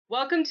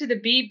Welcome to the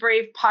Be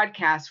Brave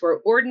podcast, where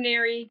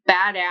ordinary,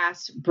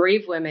 badass,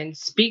 brave women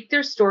speak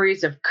their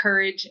stories of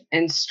courage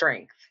and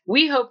strength.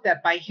 We hope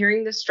that by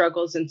hearing the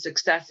struggles and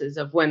successes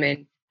of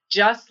women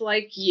just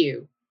like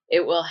you,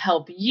 it will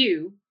help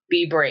you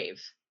be brave.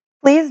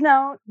 Please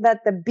note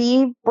that the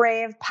Be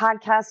Brave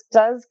podcast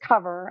does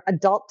cover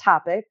adult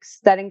topics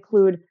that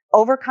include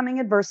overcoming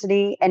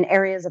adversity in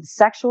areas of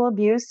sexual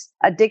abuse,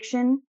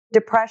 addiction,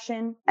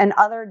 depression, and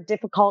other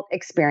difficult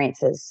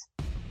experiences.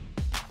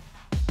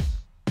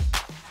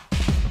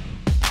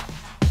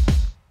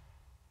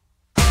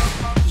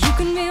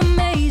 You can be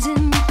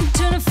amazing, you can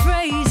turn a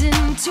phrase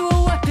into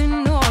a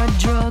weapon or a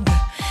drug.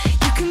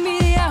 You can be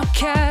the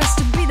outcast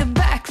or be the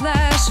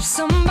backlash of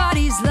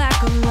somebody's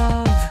lack of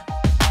love.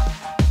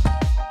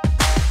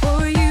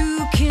 Or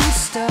you can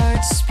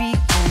start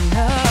speaking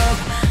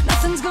up.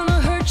 Nothing's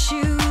gonna hurt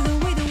you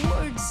the way the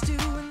words do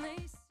when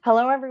they...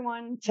 Hello,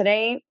 everyone.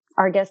 Today,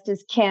 our guest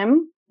is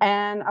Kim,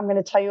 and I'm going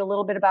to tell you a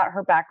little bit about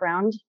her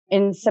background.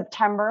 In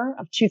September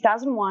of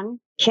 2001,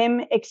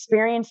 Kim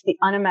experienced the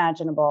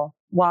unimaginable.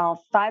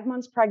 While 5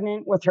 months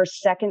pregnant with her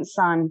second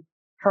son,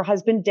 her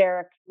husband,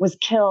 Derek, was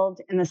killed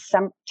in the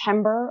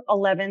September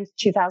 11th,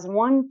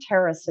 2001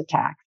 terrorist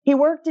attack. He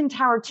worked in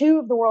Tower 2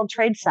 of the World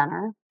Trade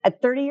Center. At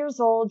 30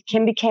 years old,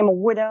 Kim became a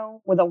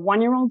widow with a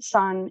 1-year-old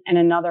son and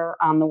another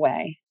on the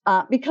way.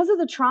 Because of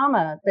the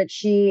trauma that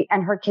she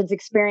and her kids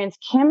experienced,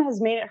 Kim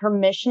has made it her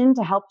mission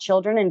to help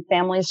children and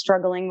families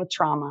struggling with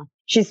trauma.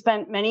 She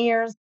spent many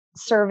years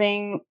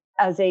serving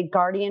as a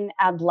guardian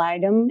ad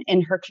litem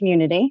in her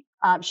community.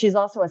 She's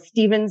also a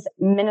Stevens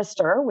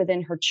minister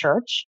within her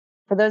church.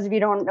 For those of you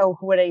who don't know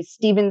what a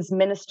Stevens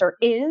minister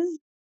is,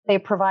 they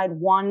provide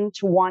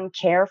one-to-one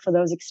care for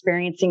those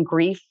experiencing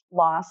grief,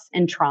 loss,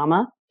 and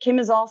trauma. Kim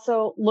is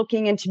also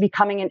looking into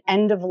becoming an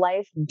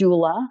end-of-life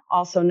doula,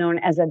 also known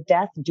as a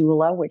death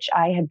doula, which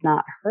I had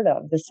not heard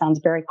of. This sounds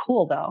very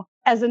cool, though,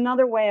 as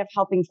another way of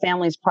helping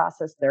families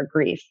process their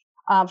grief.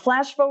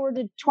 Flash forward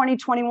to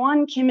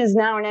 2021, Kim is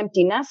now an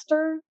empty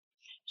nester.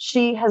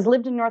 She has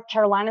lived in North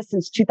Carolina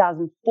since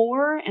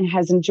 2004 and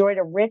has enjoyed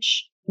a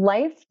rich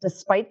life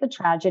despite the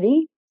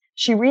tragedy.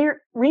 She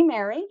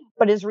remarried,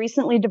 but is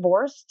recently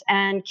divorced,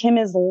 and Kim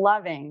is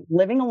loving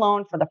living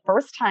alone for the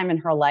first time in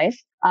her life.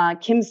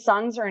 Kim's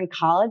sons are in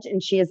college,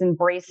 and she is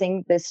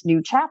embracing this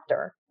new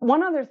chapter.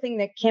 One other thing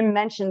that Kim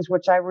mentions,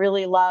 which I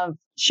really love,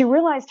 she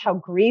realized how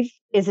grief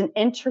is an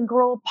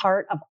integral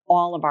part of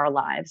all of our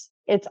lives.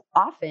 It's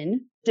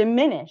often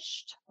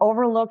diminished,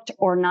 overlooked,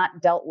 or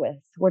not dealt with,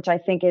 which I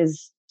think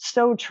is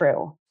so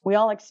true. We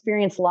all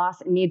experience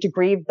loss and need to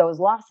grieve those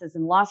losses,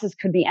 and losses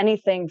could be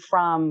anything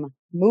from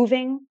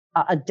moving,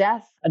 a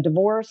death, a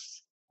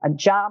divorce, a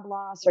job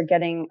loss, or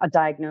getting a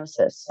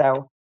diagnosis.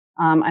 So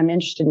I'm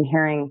interested in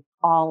hearing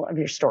all of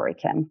your story,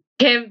 Kim.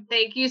 Kim,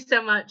 thank you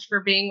so much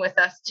for being with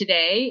us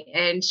today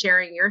and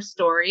sharing your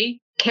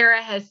story.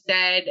 Kara has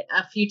said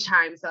a few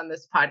times on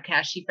this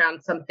podcast, she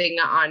found something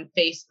on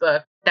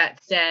Facebook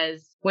that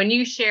says, when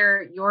you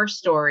share your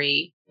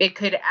story, it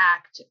could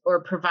act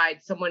or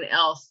provide someone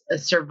else a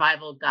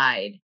survival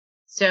guide.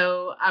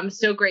 So I'm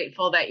so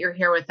grateful that you're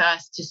here with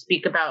us to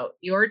speak about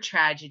your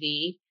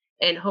tragedy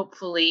and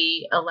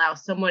hopefully allow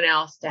someone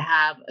else to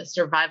have a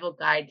survival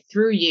guide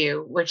through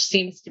you, which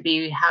seems to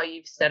be how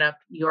you've set up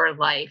your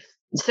life.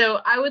 So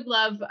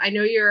I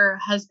know your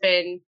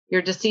husband,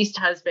 your deceased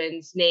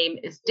husband's name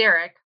is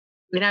Derek,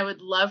 and I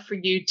would love for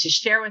you to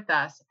share with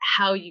us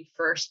how you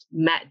first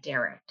met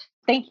Derek.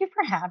 Thank you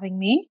for having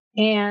me.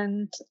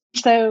 And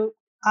so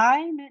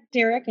I met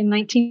Derek in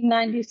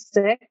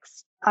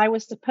 1996. I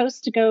was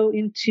supposed to go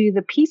into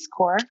the Peace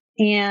Corps,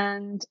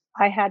 and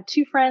I had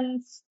two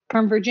friends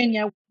from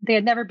Virginia. They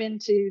had never been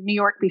to New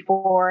York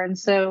before. And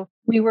so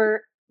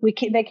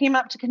they came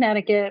up to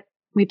Connecticut.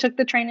 We took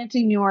the train into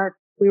New York.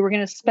 We were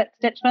going to spend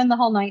the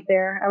whole night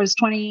there. I was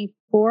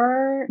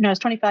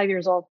 25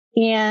 years old,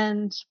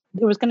 and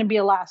it was going to be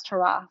a last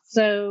hurrah.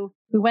 So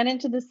we went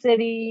into the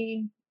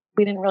city.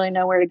 We didn't really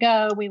know where to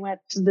go. We went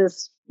to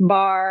this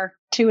bar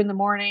 2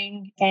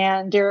 a.m,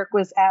 and Derek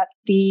was at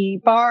the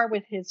bar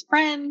with his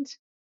friend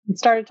and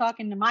started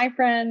talking to my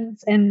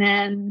friends. And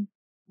then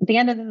at the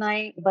end of the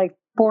night, like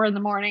 4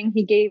 a.m,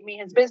 he gave me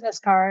his business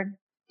card,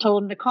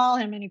 told him to call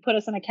him, and he put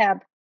us in a cab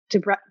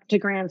to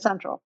Grand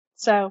Central.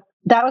 So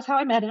that was how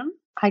I met him.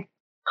 I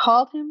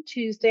called him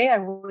Tuesday. I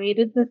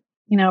waited the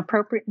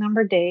appropriate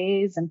number of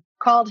days and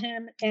called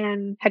him,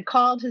 and had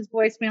called his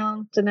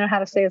voicemail to know how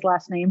to say his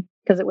last name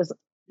because it was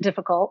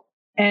difficult.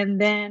 And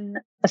then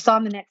I saw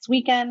him the next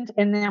weekend,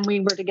 and then we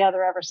were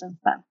together ever since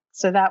then.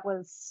 So that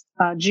was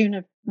June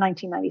of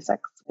 1996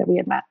 that we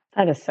had met.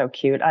 That is so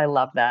cute. I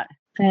love that.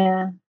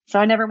 Yeah. So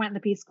I never went in the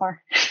Peace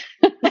Corps.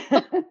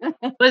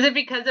 Was it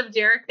because of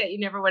Derek that you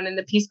never went in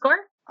the Peace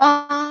Corps?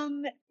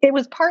 It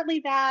was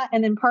partly that,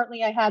 and then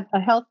partly I had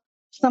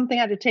something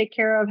I had to take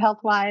care of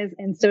health-wise.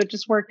 And so it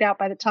just worked out.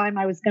 By the time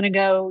I was going to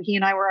go, he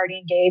and I were already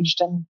engaged,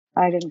 and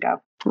I didn't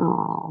go.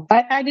 Oh,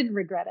 I didn't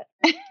regret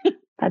it.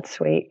 that's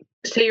sweet.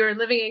 So you were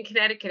living in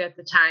Connecticut at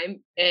the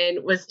time.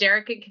 And was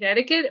Derek in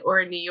Connecticut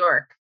or in New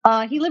York?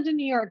 He lived in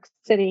New York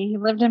City. He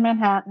lived in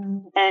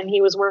Manhattan, and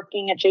he was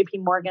working at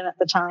JP Morgan at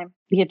the time.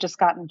 He had just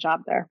gotten a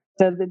job there.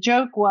 So the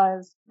joke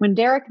was, when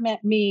Derek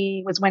met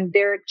me was when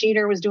Derek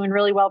Jeter was doing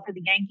really well for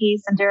the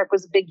Yankees, and Derek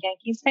was a big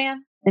Yankees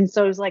fan. And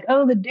so he was like,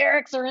 "Oh, the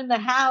Dereks are in the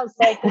house.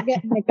 Like, we're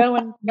getting it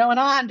going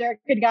on." Derek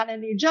had gotten a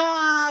new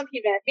job.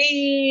 He met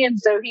me. And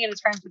so he and his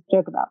friends would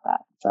joke about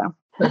that. So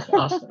That's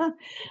awesome.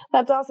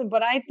 That's awesome.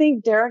 But I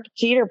think Derek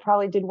Jeter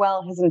probably did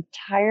well his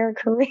entire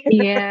career.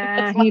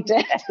 yeah, he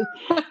did.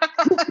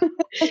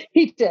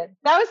 He did.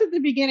 That was at the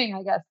beginning,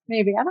 I guess.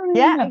 Maybe. I don't really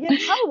know.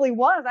 It probably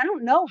was. I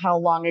don't know how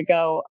long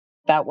ago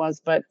that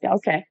was, but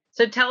okay.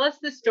 So tell us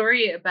the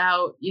story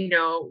about,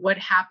 what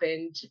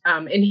happened.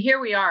 And here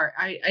we are.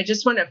 I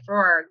just want to, for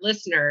our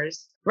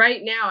listeners,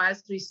 right now,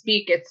 as we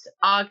speak, it's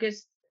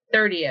August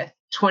 30th,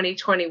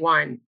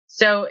 2021.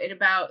 So in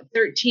about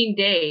 13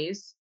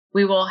 days,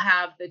 we will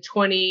have the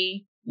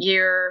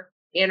 20-year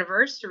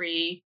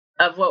anniversary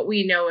of what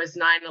we know as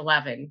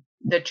 9/11,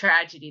 the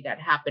tragedy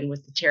that happened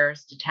with the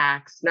terrorist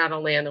attacks, not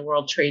only on the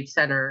World Trade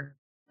Center,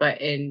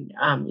 but in,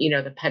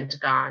 the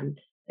Pentagon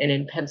and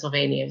in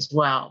Pennsylvania as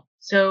well.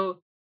 So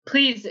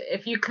please,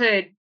 if you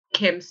could,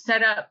 Kim,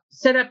 set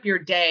up your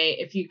day,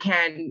 if you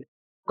can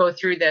go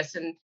through this.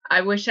 And I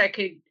wish I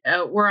could,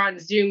 we're on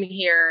Zoom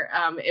here,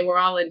 and we're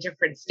all in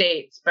different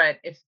states, but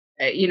if,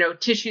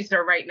 tissues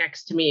are right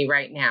next to me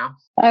right now.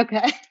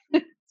 Okay.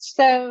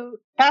 So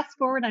fast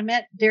forward, I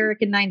met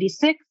Derek in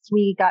 96.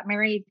 We got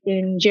married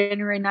in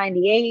January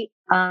 98.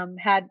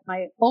 Had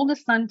my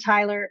oldest son,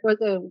 Tyler.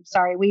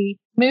 We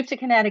moved to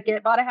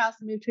Connecticut, bought a house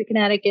and moved to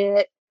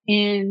Connecticut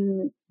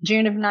in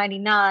June of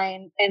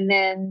 99. And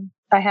then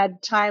I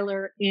had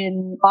Tyler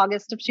in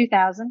August of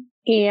 2000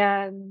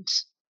 and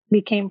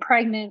became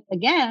pregnant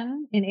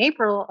again in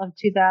April of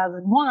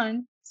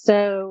 2001.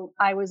 So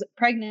I was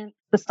pregnant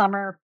the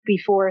summer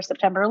before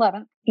September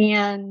 11th.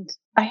 And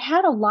I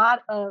had a lot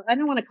of, I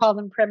don't want to call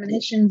them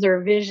premonitions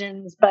or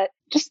visions, but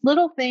just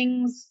little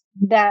things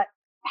that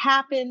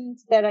happened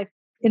that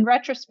in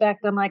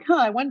retrospect, I'm like,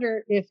 I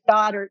wonder if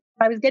God, or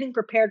I was getting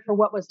prepared for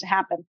what was to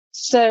happen.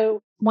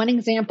 So one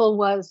example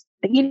was,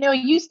 it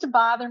used to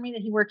bother me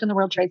that he worked in the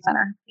World Trade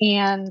Center.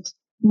 And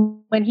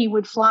when he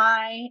would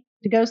fly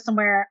to go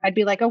somewhere, I'd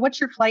be like, "Oh, what's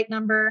your flight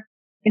number?"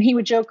 And he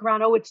would joke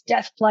around, "Oh, it's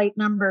death flight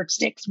number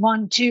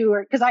 612,"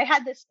 or because I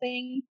had this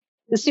thing,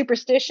 the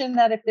superstition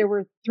that if there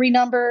were 3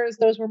 numbers,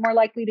 those were more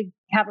likely to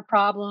have a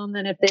problem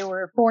than if there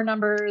were 4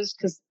 numbers,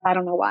 because I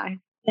don't know why.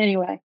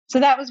 Anyway, so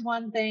that was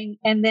one thing.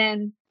 And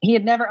then he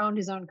had never owned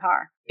his own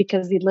car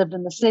because he'd lived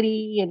in the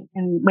city.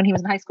 And when he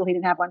was in high school, he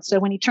didn't have one. So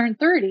when he turned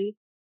 30,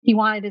 he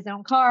wanted his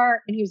own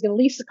car and he was going to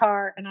lease a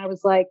car. And I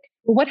was like,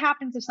 "Well, what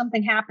happens if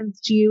something happens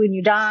to you and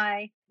you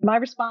die? Am I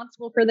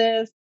responsible for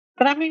this?"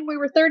 But I mean, we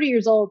were 30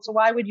 years old. So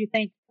why would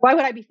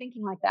I be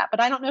thinking like that?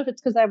 But I don't know if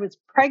it's because I was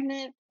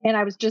pregnant and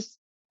I was just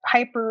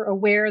hyper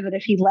aware that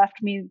if he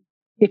left me,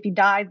 if he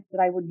died,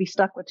 that I would be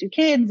stuck with 2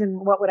 kids.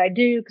 And what would I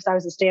do? Because I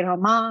was a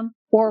stay-at-home mom,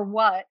 or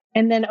what?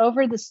 And then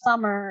over the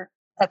summer,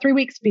 3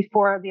 weeks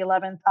before the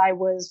 11th, I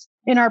was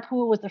in our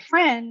pool with a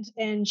friend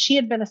and she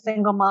had been a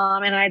single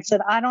mom. And I'd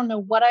said, "I don't know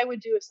what I would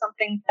do if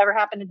something ever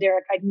happened to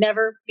Derek. I'd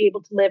never be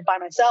able to live by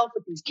myself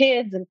with these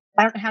kids. And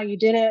I don't know how you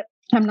did it.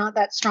 I'm not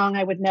that strong.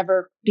 I would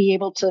never be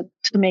able to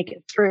make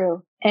it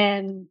through."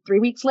 And 3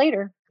 weeks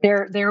later,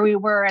 there we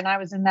were. And I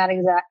was in that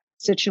exact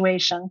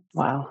situation.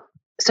 Wow.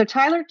 So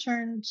Tyler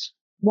turned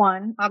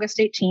 1, August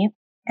 18th.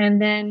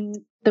 And then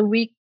the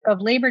week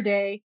of Labor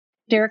Day,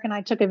 Derek and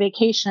I took a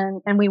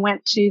vacation and we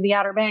went to the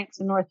Outer Banks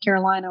in North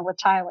Carolina with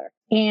Tyler.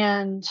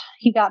 And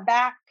he got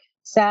back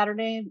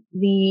Saturday.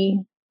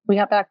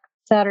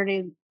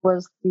 Saturday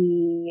was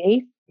the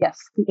 8th. Yes,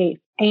 the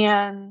 8th.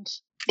 And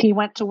he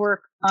went to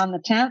work on the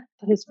 10th,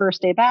 his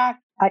first day back.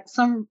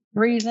 Some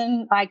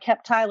reason I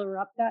kept Tyler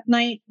up that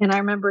night. And I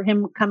remember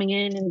him coming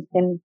in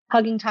and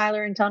hugging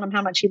Tyler and telling him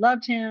how much he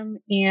loved him.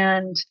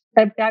 And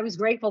I was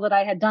grateful that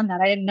I had done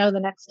that. I didn't know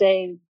the next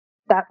day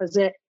that was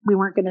it. We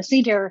weren't going to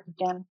see Derek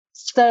again.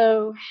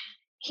 So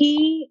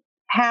he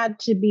had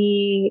to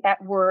be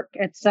at work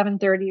at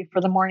 7:30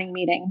 for the morning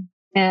meeting.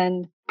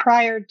 And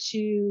prior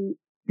to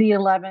the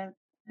 11th,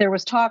 there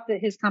was talk that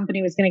his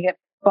company was going to get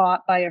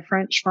bought by a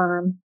French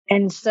firm.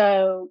 And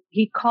so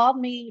he called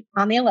me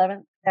on the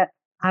 11th at,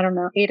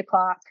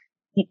 8:00.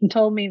 He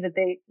told me that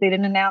they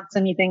didn't announce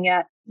anything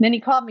yet. And then he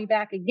called me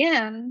back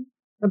again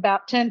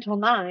about 10 till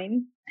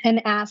 9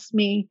 and asked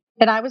me,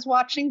 and I was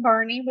watching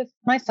Barney with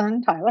my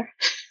son, Tyler.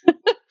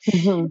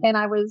 And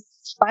I was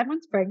 5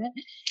 months pregnant.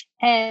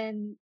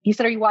 And he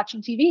said, "Are you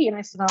watching TV?" And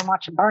I said, "No, I'm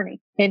watching Barney."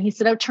 And he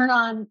said, "Oh, turn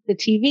on the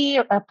TV.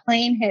 A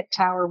plane hit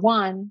Tower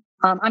 1.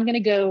 I'm going to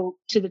go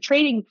to the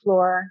trading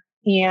floor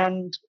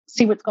and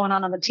see what's going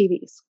on the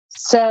TVs."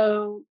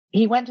 So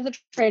he went to the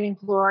trading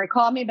floor. He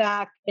called me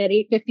back at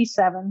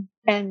 8:57.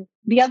 And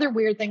the other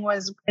weird thing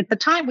was, at the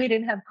time, we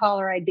didn't have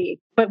caller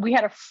ID, but we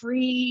had a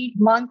free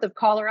month of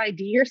caller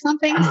ID or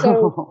something.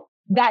 So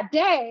that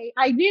day,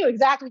 I knew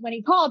exactly when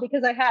he called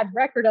because I had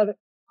record of it,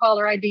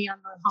 caller ID on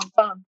the home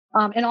phone.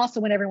 And also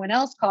when everyone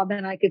else called,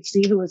 then I could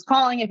see who was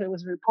calling, if it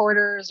was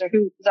reporters or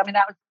who, I mean,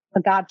 that was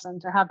a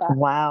godsend to have that.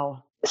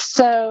 Wow.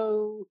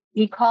 So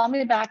he called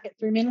me back at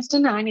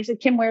 9:03. He said,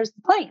 Kim, where's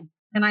the plane?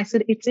 And I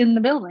said, it's in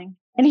the building.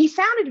 And he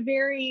sounded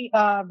very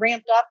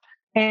ramped up.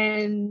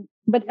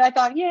 But I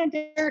thought, yeah,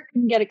 Derek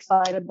can get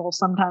excitable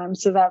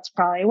sometimes. So that's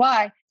probably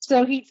why.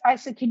 So I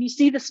said, can you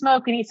see the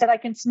smoke? And he said, I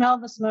can smell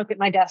the smoke at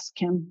my desk,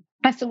 Kim.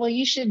 I said, well,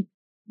 you should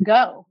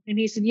go. And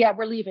he said, yeah,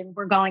 we're leaving.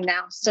 We're going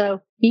now.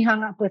 So he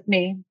hung up with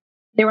me.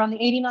 They were on the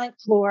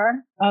 89th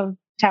floor of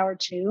Tower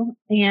 2.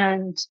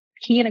 And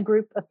he and a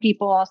group of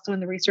people also in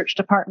the research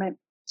department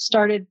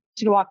started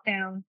to walk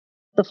down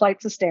the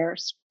flights of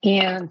stairs.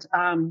 And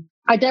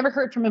I'd never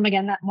heard from him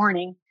again that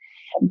morning,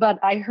 but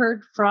I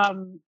heard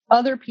from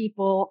other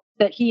people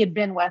that he had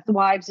been with,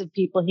 wives of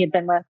people he had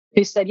been with,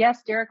 who said,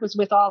 yes, Derek was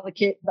with all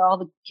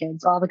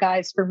the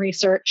guys from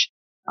research.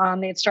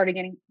 They had started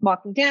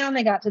walking down.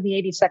 They got to the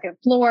 82nd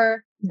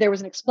floor. There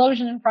was an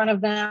explosion in front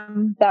of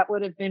them. That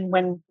would have been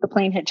when the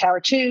plane hit Tower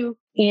 2.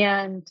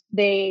 And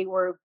they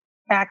were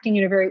acting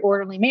in a very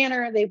orderly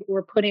manner. They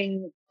were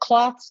putting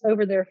cloths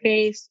over their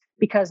face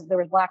because there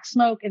was black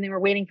smoke, and they were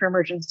waiting for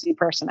emergency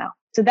personnel.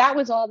 So that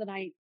was all that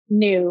I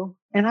knew.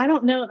 And I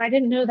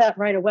didn't know that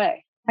right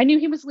away. I knew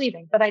he was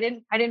leaving, but I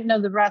didn't know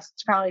the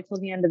rest probably till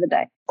the end of the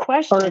day.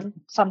 Question.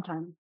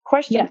 Sometime.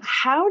 Yes.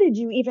 How did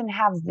you even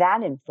have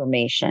that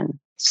information?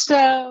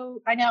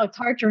 So I know it's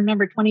hard to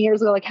remember 20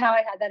 years ago, like how I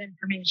had that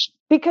information.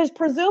 Because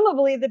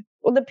presumably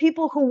the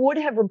people who would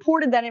have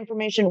reported that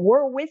information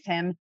were with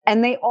him,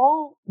 and they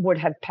all would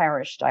have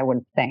perished, I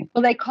would think.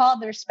 Well, they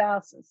called their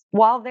spouses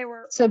while they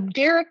were. So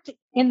Derek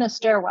in the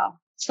stairwell,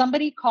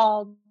 somebody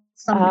called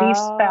somebody's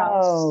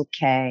spouse.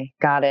 Okay.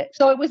 Got it.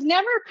 So it was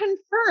never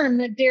confirmed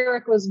that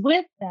Derek was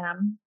with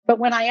them. But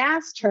when I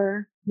asked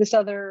her, this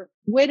other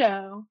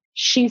widow,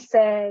 she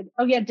said,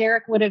 oh yeah,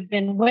 Derek would have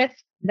been with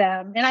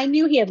them. And I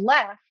knew he had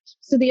left.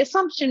 So the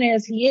assumption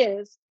is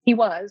he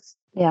was.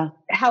 Yeah.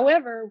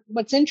 However,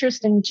 what's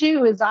interesting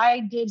too, is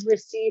I did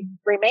receive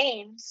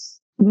remains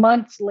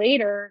months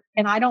later,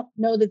 and I don't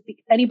know that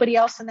anybody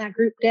else in that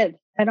group did.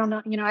 I don't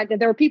know.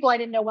 There were people I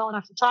didn't know well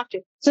enough to talk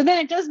to. So then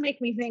it does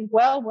make me think,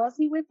 well, was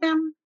he with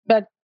them?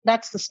 But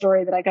that's the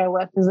story that I go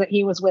with, is that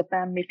he was with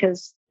them,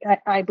 because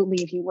I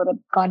believe he would have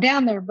gone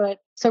down there. But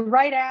so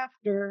right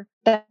after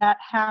that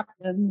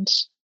happened,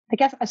 I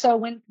guess,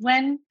 so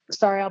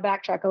sorry, I'll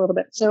backtrack a little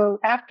bit. So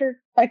after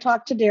I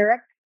talked to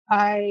Derek,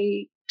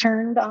 I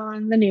turned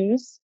on the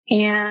news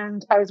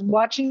and I was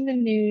watching the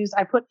news.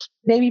 I put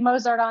Baby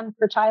Mozart on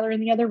for Tyler in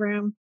the other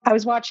room. I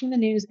was watching the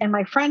news and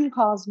my friend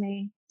calls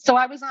me. So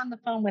I was on the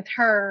phone with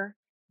her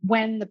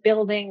when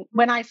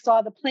I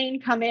saw the plane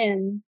come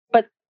in,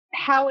 but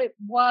how it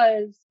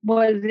was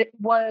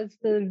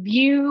the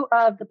view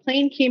of the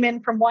plane came in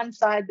from one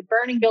side, the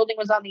burning building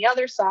was on the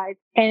other side,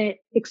 and it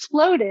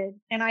exploded.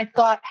 And I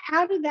thought,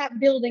 how did that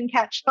building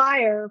catch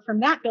fire from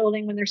that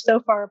building when they're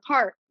so far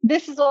apart?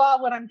 This is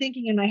all what I'm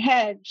thinking in my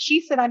head.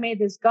 She said I made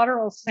this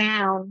guttural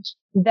sound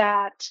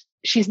that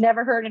she's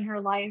never heard in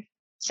her life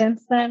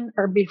since then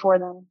or before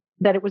then.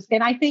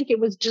 And I think it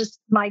was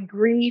just my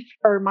grief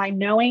or my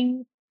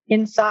knowing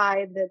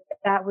inside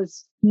that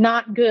was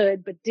not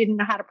good, but didn't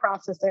know how to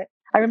process it.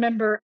 I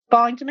remember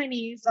falling to my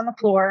knees on the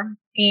floor,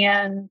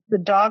 and the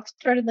dog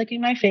started licking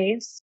my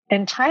face,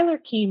 and Tyler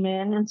came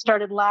in and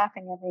started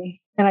laughing at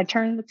me, and I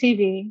turned the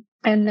TV,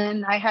 and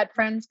then I had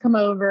friends come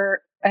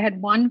over. I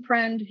had one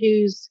friend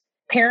whose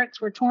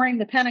parents were touring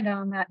the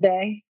Pentagon that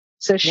day.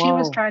 So she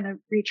was trying to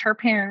reach her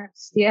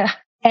parents. Yeah.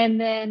 And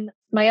then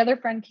my other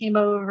friend came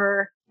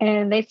over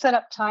and they set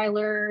up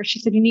Tyler. She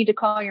said, you need to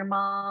call your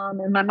mom.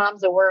 And my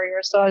mom's a worrier.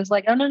 So I was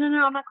like, oh, no,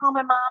 I'm not calling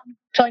my mom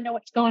until I know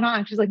what's going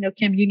on. She's like, no,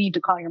 Kim, you need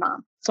to call your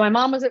mom. So my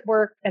mom was at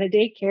work at a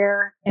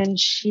daycare and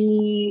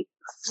she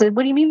said,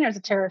 what do you mean there's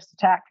a terrorist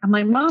attack? I'm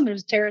like, Mom,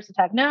 there's a terrorist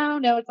attack. No,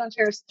 it's not a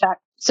terrorist attack.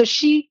 So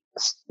she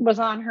was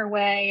on her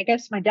way. I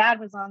guess my dad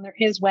was on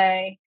his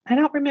way. I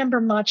don't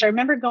remember much. I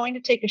remember going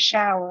to take a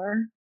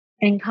shower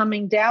and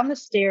coming down the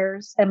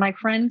stairs. And my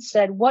friend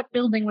said, what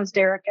building was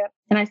Derek at?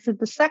 And I said,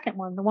 the second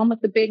one, the one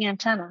with the big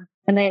antenna.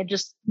 And they had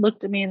just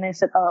looked at me and they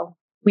said, oh,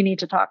 we need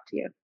to talk to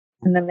you.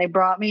 And then they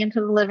brought me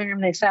into the living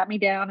room. They sat me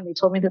down and they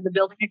told me that the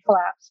building had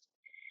collapsed.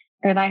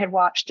 And I had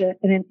watched it.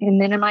 And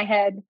then in my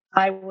head,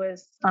 I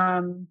was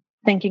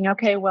thinking,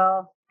 okay,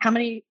 well, how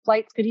many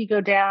flights could he go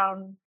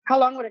down? How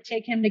long would it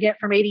take him to get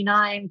from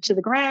 89 to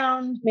the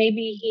ground?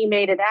 Maybe he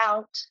made it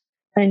out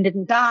and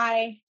didn't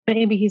die.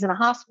 Maybe he's in a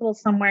hospital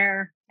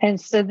somewhere. And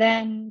so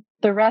then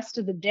the rest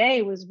of the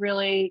day was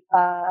really,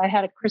 I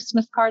had a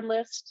Christmas card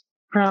list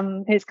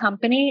from his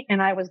company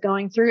and I was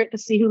going through it to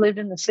see who lived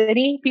in the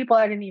city, people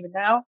I didn't even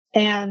know,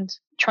 and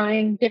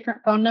trying different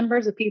phone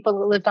numbers of people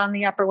that lived on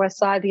the Upper West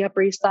Side, the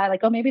Upper East Side,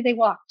 like, oh, maybe they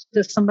walked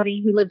to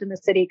somebody who lived in the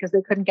city because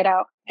they couldn't get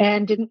out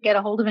and didn't get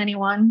a hold of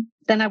anyone.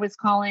 Then I was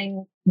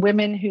calling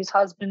women whose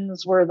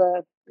husbands were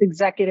the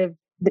executive,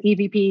 the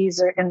EVPs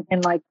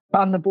and like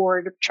on the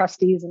board of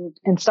trustees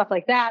and stuff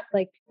like that.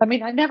 Like, I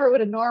mean, I never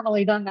would have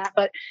normally done that,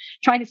 but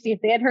trying to see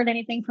if they had heard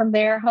anything from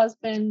their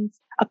husbands.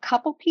 A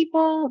couple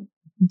people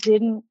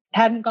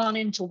hadn't gone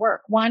into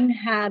work. One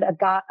had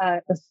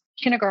a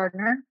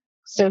kindergartner.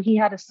 So he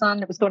had a son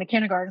that was going to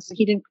kindergarten. So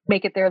he didn't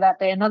make it there that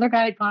day. Another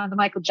guy had gone to the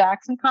Michael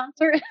Jackson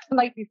concert the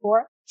night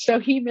before. So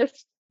he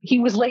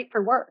was late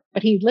for work,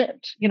 but he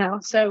lived,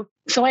 So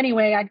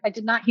anyway, I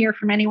did not hear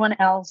from anyone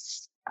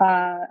else.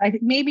 I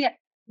think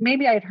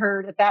maybe I had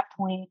heard at that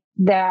point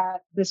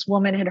that this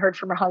woman had heard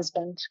from her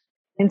husband.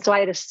 And so I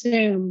had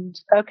assumed,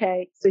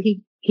 okay, so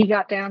he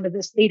got down to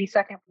this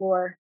 82nd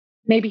floor.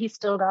 Maybe he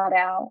still got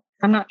out.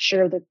 I'm not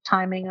sure the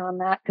timing on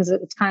that because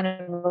it's kind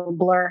of a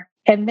blur.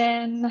 And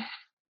then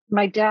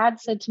my dad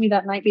said to me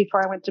that night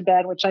before I went to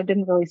bed, which I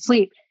didn't really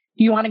sleep,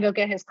 do you want to go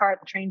get his car at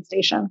the train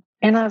station?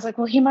 And I was like,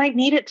 well, he might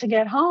need it to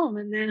get home.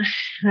 And then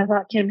I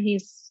thought, Kim,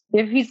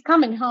 if he's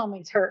coming home,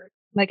 he's hurt.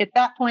 Like at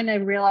that point, I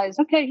realized,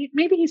 okay,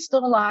 maybe he's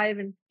still alive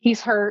and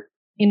he's hurt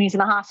and he's in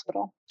the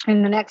hospital.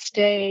 And the next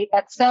day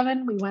at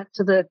 7, we went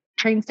to the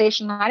train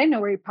station. I didn't know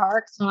where he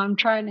parked. So I'm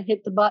trying to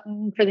hit the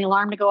button for the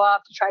alarm to go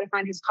off to try to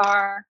find his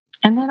car.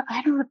 And then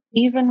I don't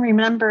even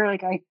remember,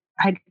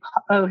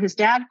 his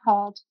dad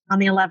called on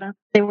the 11th.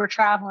 They were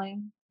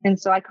traveling. And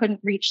so I couldn't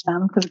reach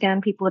them because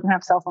again, people didn't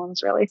have cell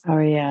phones really. Oh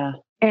yeah.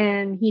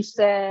 And he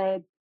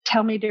said,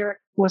 tell me Derek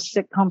was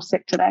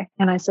homesick today.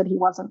 And I said, he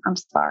wasn't, I'm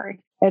sorry.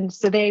 And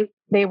so they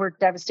were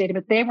devastated,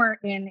 but they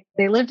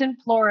lived in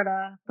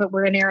Florida, but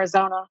were in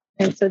Arizona.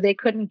 And so they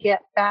couldn't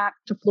get back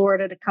to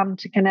Florida to come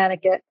to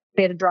Connecticut.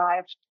 They had to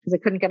drive because they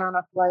couldn't get on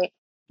a flight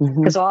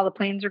because all the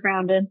planes are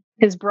grounded.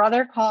 His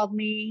brother called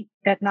me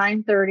at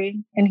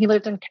 9:30 and he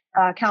lived in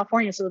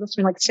California. So this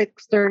was like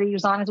 6:30. He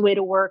was on his way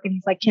to work and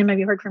he's like, Kim, have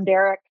you heard from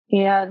Derek?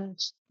 And,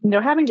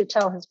 having to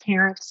tell his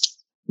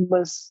parents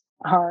was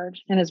hard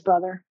and his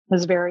brother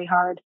was very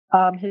hard.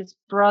 His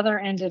brother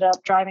ended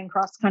up driving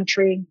cross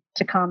country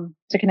to come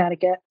to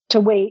Connecticut to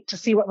wait to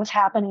see what was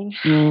happening.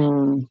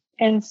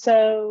 And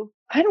so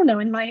I don't know,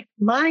 in my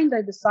mind,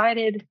 I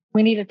decided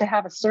we needed to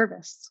have a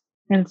service.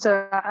 And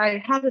so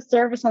I had a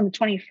service on the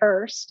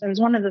 21st. I was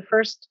one of the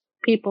first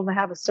people to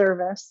have a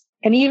service.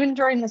 And even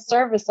during the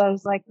service, I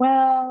was like,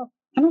 well,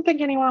 I don't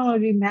think anyone would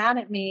be mad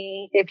at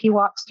me if he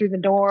walks through the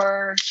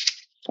door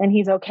and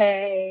he's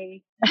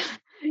okay,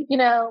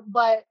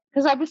 but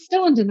because I was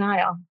still in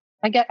denial.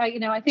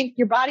 I think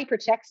your body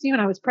protects you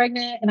and I was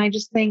pregnant. And I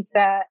just think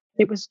that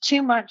it was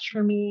too much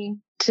for me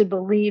to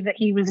believe that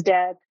he was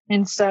dead.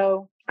 And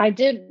so I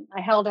didn't.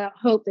 I held out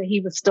hope that he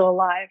was still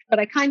alive, but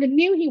I kind of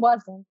knew he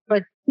wasn't.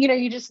 But,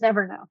 you just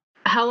never know.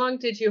 How long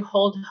did you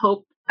hold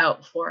hope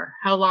out for?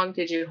 How long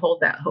did you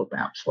hold that hope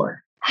out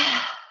for?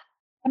 I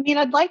mean,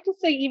 I'd like to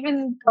say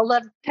even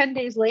 10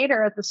 days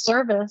later at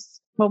the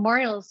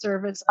memorial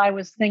service, I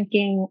was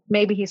thinking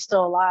maybe he's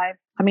still alive.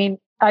 I mean,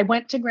 I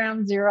went to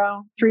ground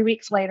zero 3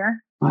 weeks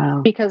later. Wow.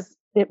 Because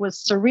it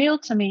was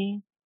surreal to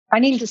me. I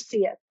needed to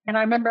see it. And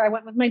I remember I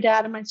went with my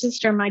dad and my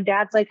sister and my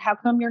dad's like, how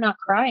come you're not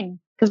crying?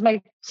 Because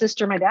my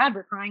sister and my dad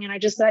were crying. And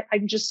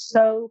I'm just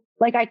so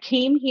I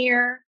came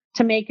here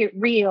to make it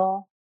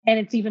real. And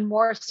it's even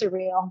more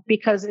surreal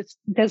because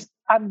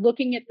I'm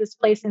looking at this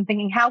place and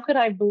thinking, how could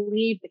I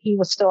believe that he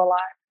was still alive?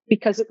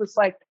 Because it was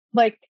like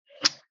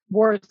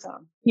war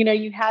zone.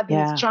 You had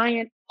these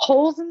giant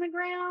holes in the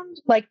ground,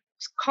 like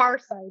car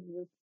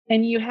sizes.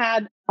 And you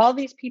had all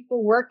these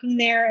people working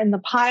there and the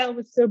pile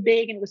was so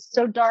big and it was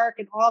so dark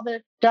and all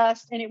the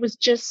dust. And it was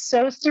just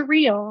so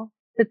surreal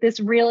that this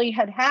really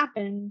had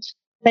happened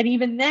that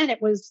even then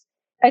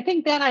I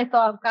think then I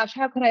thought, gosh,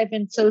 how could I have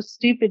been so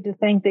stupid to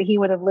think that he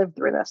would have lived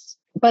through this?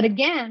 But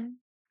again,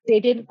 they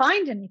didn't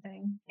find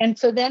anything. And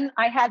so then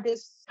I had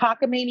this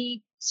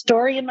cockamamie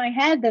story in my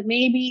head that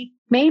maybe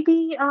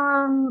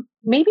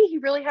he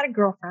really had a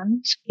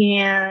girlfriend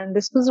and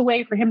this was a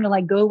way for him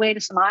to go away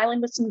to some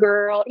island with some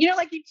girl. You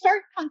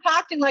start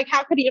concocting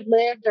how could he have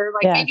lived or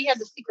maybe he had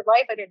the secret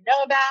life I didn't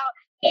know about.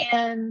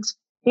 And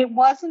it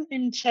wasn't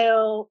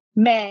until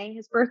May,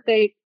 his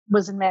birthday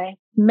was in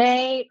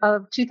May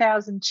of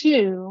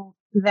 2002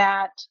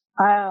 that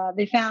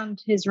they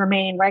found his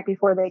remain right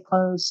before they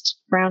closed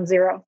ground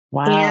zero.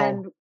 Wow.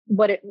 And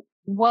what it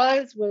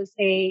was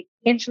a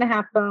 1.5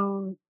 inch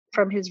bone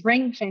from his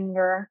ring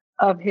finger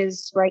of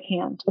his right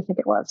hand, I think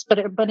it was.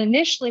 But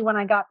initially when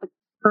I got the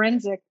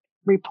forensic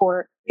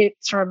report,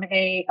 it's from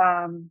a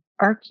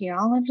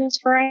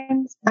archaeologist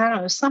friend. I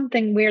don't know,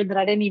 something weird that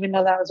I didn't even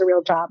know that was a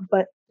real job.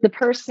 But the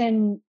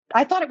person,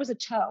 I thought it was a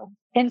toe.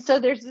 And so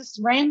there's this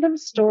random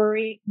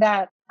story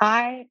that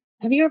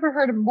have you ever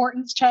heard of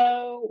Morton's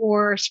toe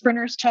or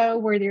sprinter's toe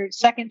where your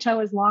second toe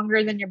is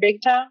longer than your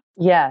big toe?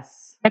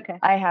 Yes. Okay.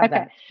 I have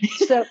that.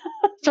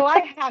 So I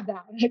have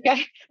that.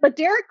 Okay. But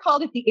Derek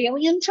called it the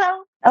alien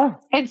toe. Oh,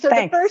 and so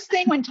thanks. The first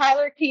thing when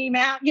Tyler came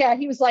out,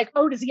 he was like,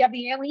 oh, does he have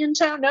the alien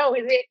toe? No,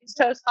 his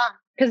toe's fine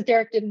because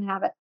Derek didn't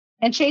have it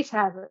and Chase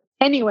has it.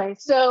 Anyway,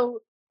 so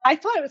I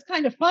thought it was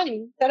kind of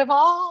funny that of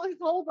all his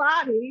whole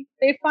body,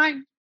 they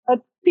find a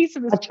piece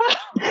of his toe.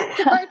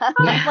 I thought,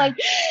 that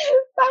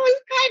was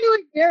kind of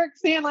like Derek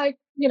saying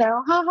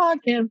ha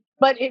Kim,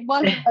 but it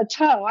wasn't a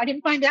toe. I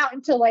didn't find out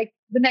until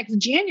the next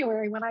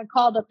January when I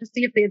called up to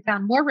see if they had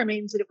found more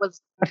remains that it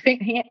was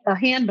a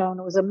hand bone.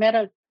 It was a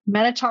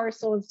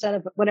metatarsal instead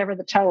of whatever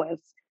the toe is.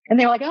 And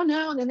they were like, oh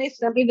no. And then they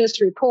sent me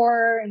this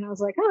report and I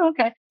was like, oh,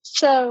 okay.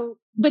 So,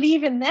 but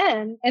even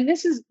then, and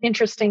this is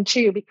interesting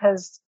too,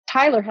 because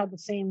Tyler had the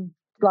same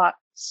thought.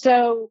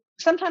 So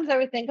sometimes I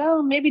would think,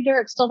 oh, maybe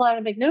Derek's still alive.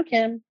 I'm like, no,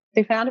 Kim,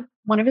 they found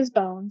one of his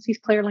bones. He's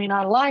clearly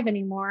not alive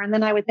anymore. And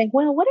then I would think,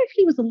 well, what if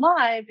he was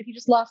alive, but he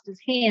just lost his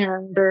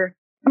hand? Or,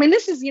 I mean,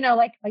 this is,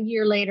 like a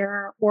year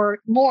later or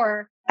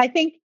more. I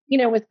think,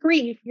 with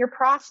grief, you're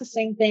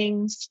processing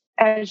things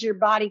as your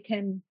body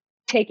can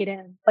take it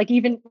in, like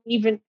even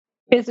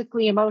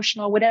physically,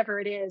 emotional, whatever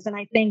it is. And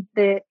I think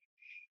that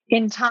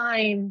in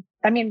time,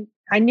 I mean,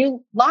 I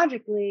knew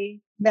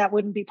logically that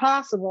wouldn't be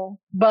possible,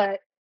 but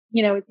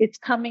it's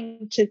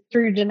coming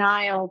through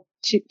denial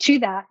to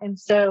that. And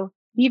so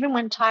even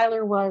when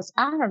Tyler was,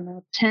 I don't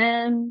know,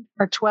 10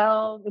 or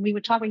 12, and we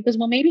would talk, he goes,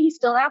 well, maybe he's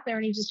still out there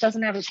and he just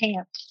doesn't have his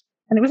hand.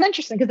 And it was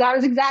interesting because that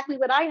was exactly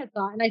what I had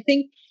thought. And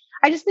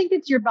I just think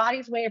it's your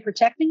body's way of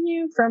protecting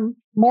you from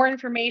more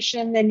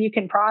information than you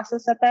can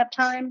process at that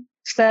time.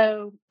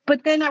 So,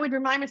 but then I would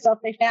remind myself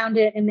they found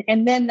it.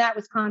 And then that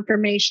was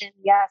confirmation.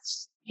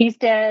 Yes, he's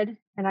dead.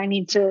 And I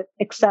need to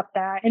accept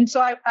that. And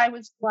so I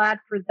was glad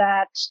for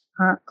that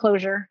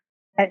closure.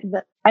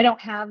 I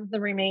don't have the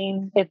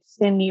remains. It's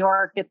in New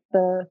York at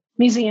the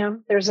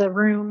museum. There's a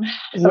room,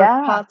 a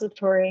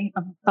repository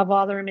of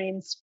all the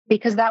remains,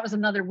 because that was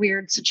another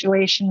weird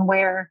situation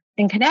where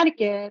in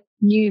Connecticut,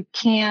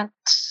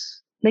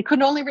 they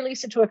couldn't only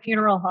release it to a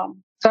funeral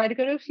home. So I had to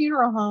go to a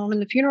funeral home,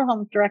 and the funeral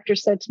home director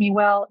said to me,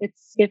 well,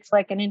 it's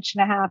like 1.5 inches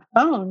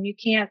bone. You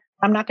can't,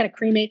 I'm not going to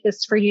cremate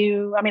this for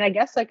you. I mean, I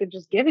guess I could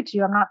just give it to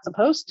you. I'm not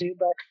supposed to,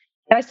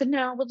 but I said,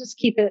 no, we'll just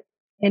keep it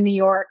in New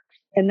York.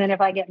 And then if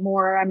I get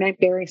more, I might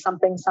bury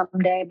something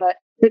someday, but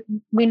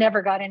we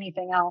never got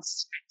anything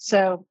else.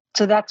 So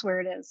that's where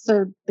it is.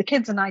 So the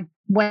kids and I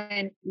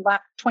went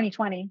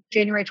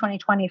January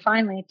 2020,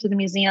 finally to the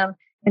museum,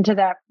 into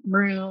that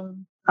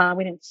room.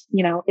 We didn't,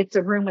 it's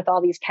a room with all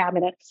these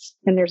cabinets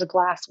and there's a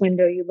glass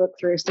window you look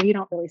through. So you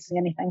don't really see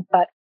anything,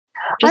 but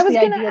just the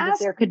idea that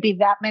there could be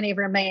that many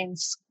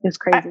remains is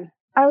crazy.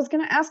 I was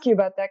going to ask you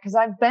about that because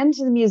I've been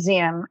to the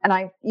museum,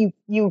 and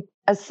you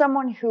as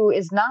someone who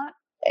is not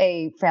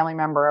a family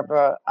member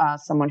of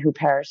someone who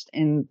perished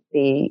in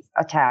the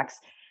attacks,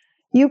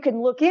 you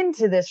can look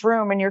into this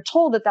room and you're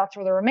told that that's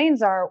where the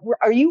remains are.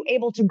 Are you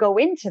able to go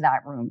into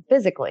that room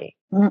physically?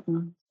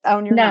 Mm-mm. Oh,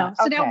 you're not.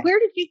 So okay. Now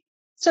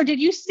did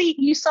you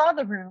saw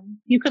the room?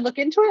 You could look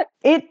into it?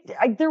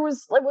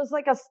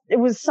 It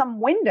was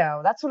some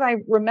window. That's what I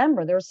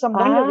remember. There was some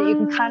window that you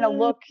can kind of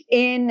look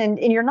in, and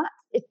you're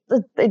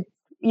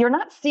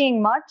not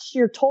seeing much.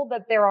 You're told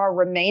that there are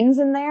remains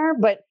in there,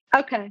 but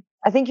okay.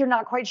 I think you're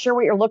not quite sure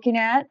what you're looking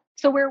at.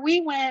 So where we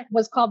went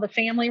was called the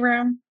family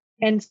room.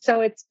 And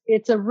so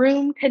it's a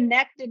room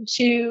connected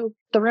to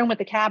the room with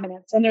the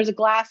cabinets, and there's a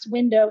glass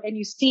window and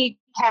you see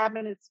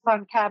cabinets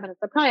upon cabinets.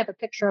 I probably have a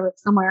picture of it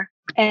somewhere.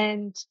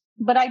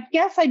 But I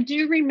guess I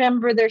do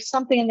remember there's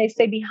something, and they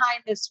say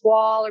behind this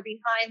wall or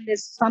behind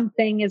this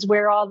something is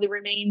where all the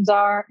remains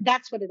are.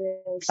 That's what it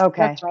is.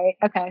 Okay. That's right.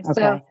 Okay.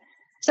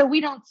 So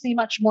we don't see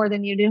much more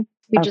than you do.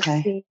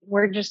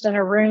 We're just in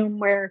a room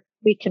where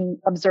we can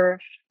observe.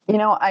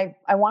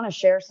 I want to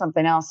share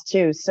something else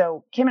too.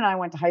 So Kim and I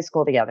went to high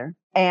school together.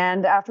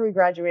 And after we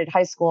graduated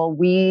high school,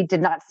 we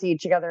did not see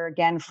each other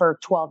again for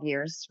 12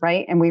 years,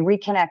 right? And we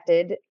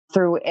reconnected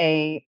through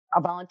a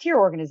volunteer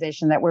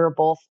organization that we were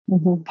both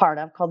part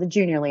of called the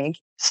Junior League.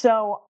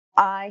 So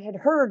I had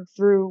heard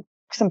through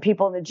some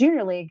people in the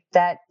Junior League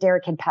that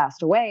Derek had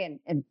passed away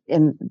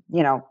in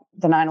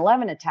the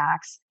 9/11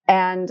 attacks.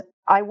 And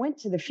I went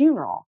to the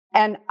funeral.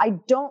 And I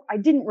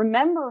didn't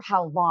remember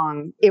how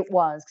long it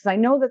was, because I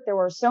know that there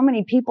were so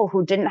many people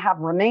who didn't have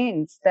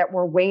remains that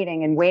were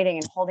waiting and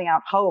holding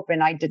out hope.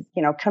 And I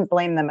couldn't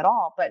blame them at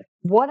all. But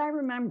what I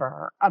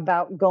remember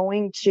about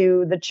going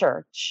to the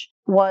church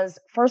was,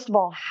 first of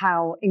all,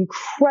 how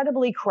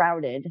incredibly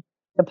crowded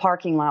the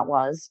parking lot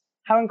was,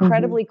 how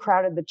incredibly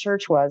crowded the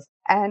church was.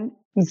 And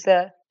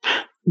the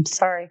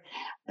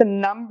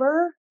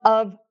number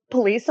of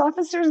police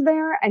officers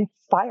there and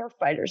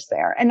firefighters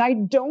there. And I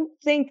don't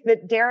think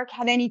that Derek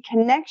had any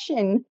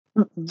connection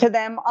to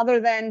them other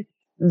than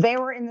they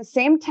were in the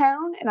same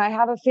town. And I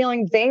have a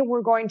feeling they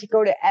were going to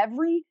go to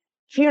every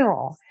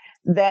funeral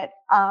that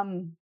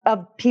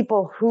of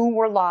people who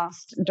were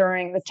lost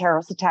during the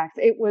terrorist attacks.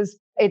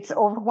 It's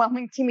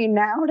overwhelming to me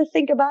now to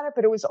think about it,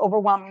 but it was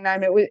overwhelming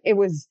then. It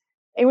was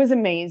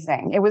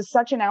amazing. It was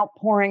such an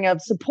outpouring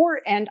of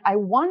support. And I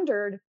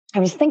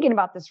was thinking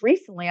about this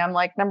recently. I'm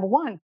like, number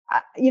one,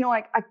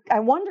 I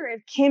wonder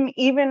if Kim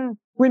even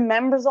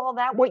remembers all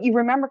that, what you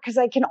remember, because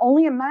I can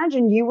only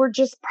imagine you were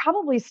just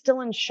probably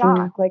still in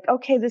shock. Like,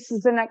 okay, this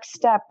is the next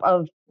step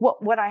of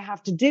what I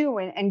have to do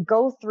and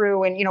go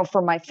through, and,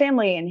 for my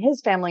family and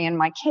his family and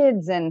my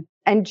kids.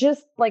 And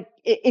just like,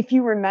 if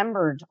you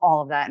remembered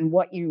all of that and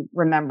what you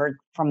remembered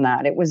from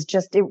that, it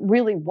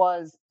really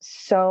was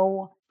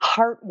so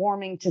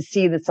heartwarming to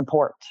see the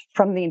support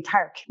from the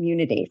entire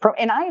community.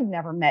 And I had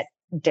never met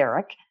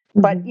Derek.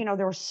 But,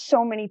 there were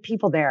so many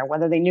people there,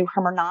 whether they knew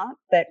him or not,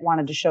 that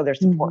wanted to show their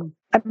support.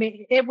 I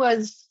mean, it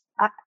was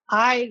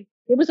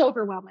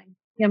overwhelming.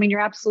 I mean,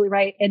 you're absolutely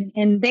right.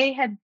 And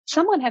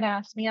someone had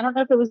asked me, I don't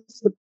know if it was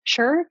the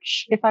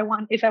church, if I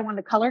wanted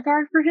a color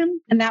guard for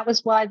him. And that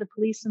was why the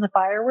police and the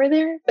fire were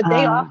there. But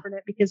they offered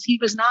it because he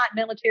was not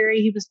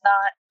military. He was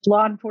not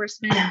law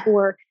enforcement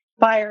or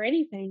fire or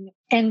anything.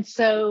 And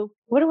so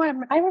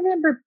I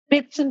remember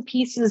bits and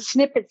pieces,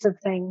 snippets of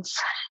things.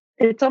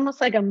 It's almost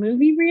like a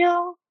movie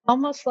reel,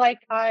 almost like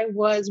I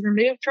was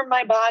removed from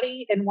my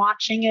body and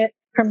watching it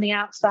from the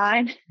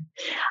outside.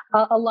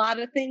 A lot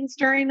of things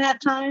during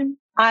that time.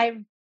 I've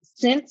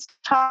since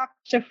talked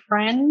to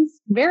friends,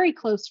 very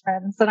close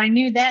friends that I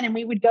knew then, and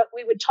we would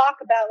talk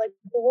about like,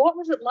 well, what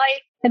was it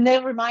like? And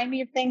they'll remind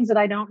me of things that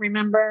I don't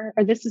remember.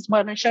 Or this is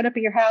when I showed up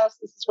at your house.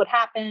 This is what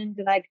happened.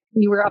 And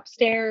you were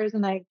upstairs,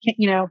 and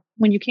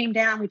when you came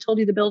down, we told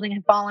you the building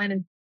had fallen.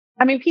 And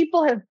I mean,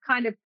 people have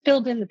kind of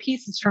filled in the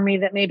pieces for me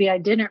that maybe I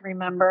didn't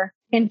remember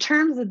in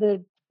terms of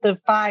the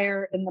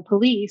fire and the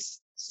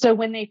police. So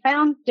when they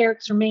found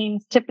Derek's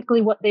remains,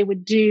 typically what they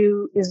would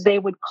do is they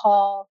would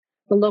call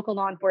the local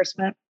law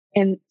enforcement,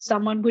 and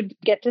someone would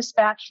get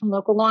dispatched from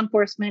local law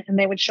enforcement, and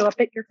they would show up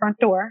at your front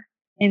door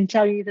and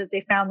tell you that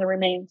they found the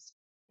remains.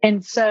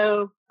 And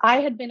so I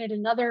had been at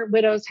another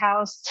widow's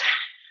house,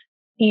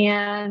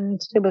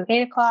 and it was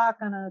 8:00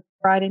 on a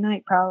Friday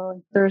night,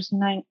 probably Thursday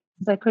night,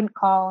 because I couldn't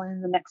call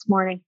in the next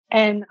morning.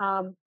 And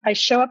I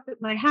show up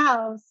at my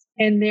house,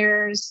 and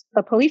there's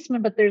a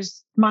policeman, but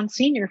there's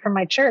Monsignor from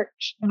my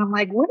church. And I'm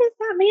like, what is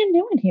that man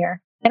doing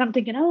here? And I'm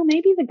thinking, oh,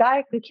 maybe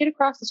the kid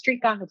across the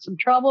street got into some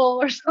trouble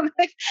or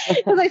something.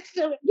 Because I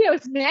still,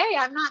 it's May.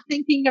 I'm not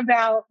thinking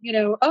about,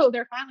 oh,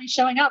 they're finally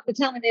showing up to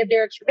tell me they have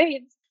Derek's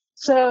remains.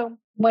 So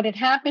what had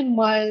happened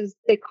was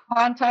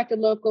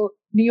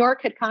New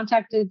York had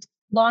contacted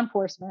law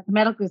enforcement, the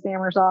medical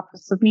examiner's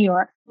office of New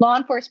York, law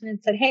enforcement,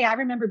 and said, hey, I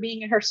remember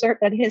being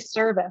at his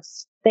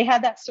service. They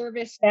had that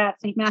service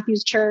at St.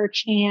 Matthew's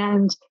Church.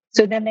 And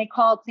so then they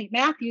called St.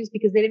 Matthew's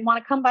because they didn't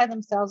want to come by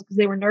themselves because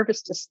they were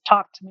nervous to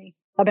talk to me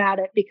about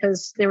it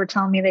because they were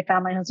telling me they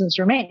found my husband's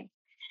remains.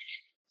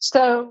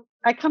 So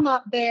I come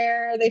up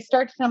there. They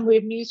start to tell me we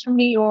have news from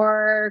New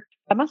York.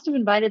 I must have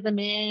invited them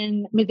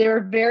in. I mean, they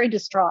were very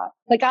distraught.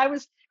 Like I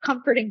was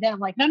comforting them,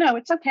 like, no,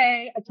 it's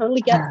okay. I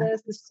totally get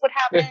this. This is what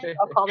happened.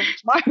 I'll call them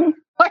tomorrow.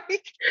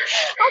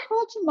 I'll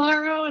call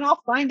tomorrow and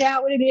I'll find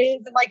out what it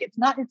is. And like,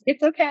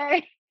 it's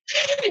okay.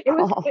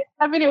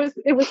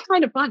 It was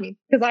kind of funny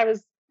because I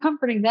was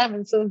comforting them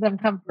instead of them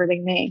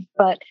comforting me.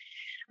 But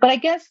I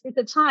guess at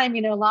the time,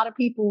 a lot of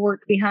people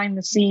worked behind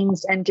the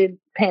scenes and did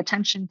pay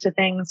attention to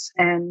things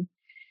and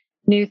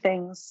knew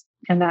things.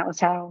 And that was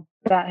how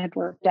that had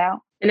worked out.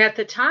 And at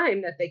the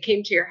time that they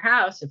came to your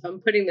house, if I'm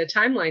putting the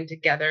timeline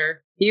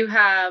together, you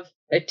have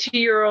a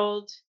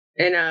 2-year-old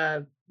and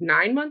a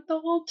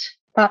 9-month-old?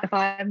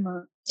 5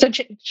 months. So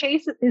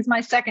Chase is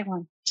my second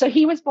one. So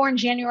he was born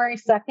January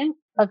 2nd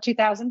of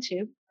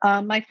 2002.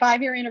 My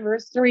 4-year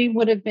anniversary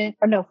would have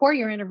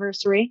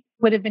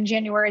been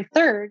January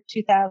 3rd,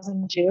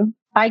 2002.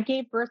 I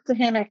gave birth to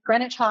him at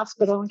Greenwich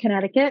Hospital in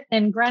Connecticut.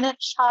 And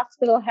Greenwich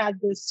Hospital had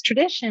this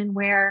tradition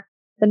where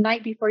the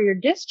night before your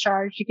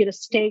discharge, you get a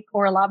steak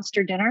or a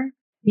lobster dinner,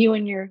 you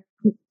and your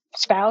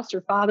spouse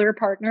or father or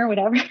partner,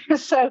 whatever.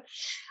 So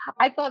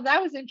I thought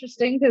that was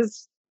interesting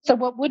because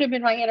what would have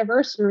been my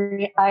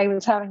anniversary, I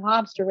was having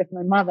lobster with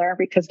my mother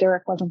because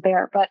Derek wasn't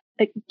there. But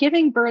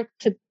giving birth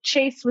to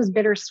Chase was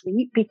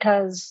bittersweet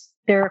because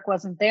Derek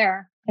wasn't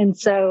there. And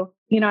so,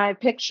 I have a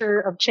picture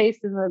of Chase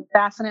in the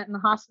bassinet in the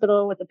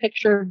hospital with a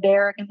picture of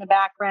Derek in the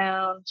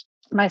background.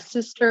 My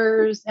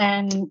sisters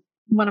and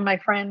one of my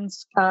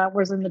friends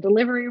was in the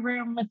delivery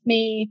room with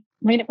me.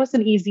 I mean, it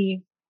wasn't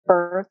easy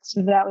birth,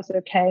 so that was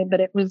okay.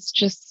 But it was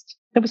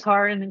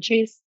hard. And then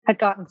Chase had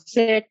gotten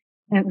sick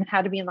and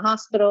had to be in the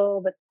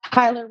hospital. But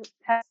Tyler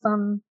had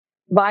some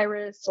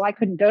virus, so I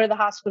couldn't go to the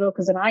hospital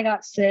because then I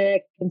got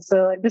sick. And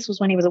so this was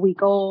when he was a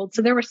week old.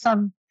 So there were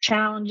some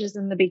challenges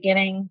in the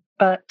beginning,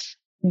 but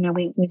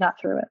we got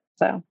through it.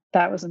 So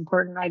that was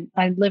important.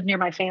 I lived near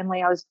my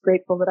family. I was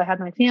grateful that I had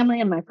my family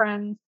and my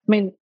friends. I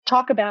mean,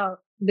 talk about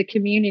the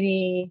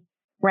community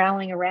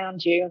rallying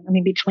around you. I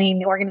mean, between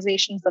the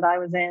organizations that I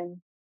was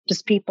in,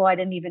 just people I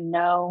didn't even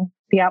know,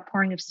 the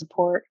outpouring of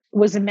support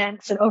was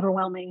immense and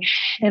overwhelming.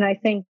 And I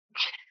think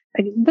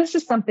this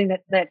is something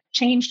that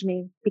changed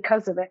me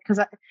because of it. Because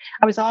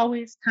I was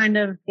always kind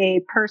of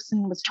a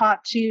person was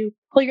taught to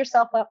pull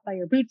yourself up by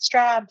your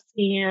bootstraps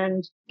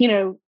and,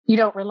 you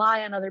don't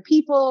rely on other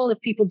people. If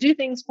people do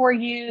things for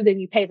you, then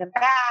you pay them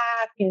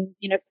back. And,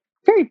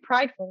 very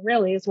prideful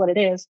really is what it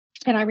is.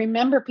 And I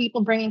remember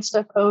people bringing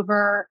stuff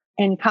over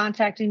and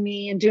contacting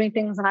me and doing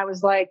things. And I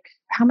was like,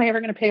 how am I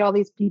ever going to pay all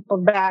these people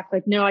back?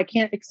 Like, no, I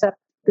can't accept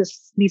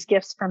these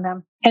gifts from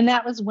them. And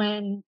that was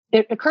when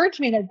it occurred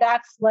to me that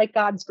that's like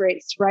God's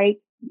grace, right?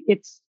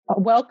 It's a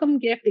welcome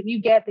gift that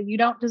you get that you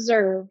don't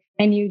deserve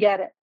and you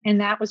get it.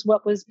 And that was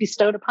what was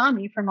bestowed upon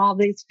me from all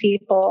these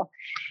people.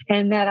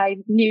 And that I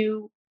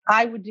knew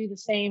I would do the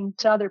same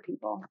to other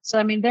people. So,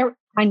 I mean,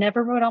 I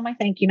never wrote all my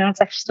thank you notes.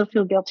 I still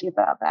feel guilty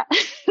about that.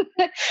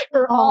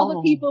 For all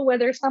the people,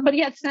 whether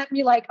somebody had sent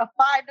me like a $5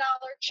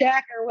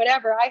 check or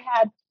whatever, I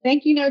had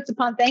thank you notes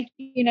upon thank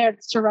you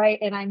notes to write,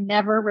 and I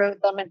never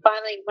wrote them. And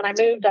finally, when I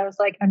moved, I was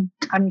like,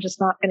 I'm just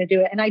not going to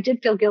do it. And I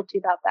did feel guilty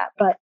about that.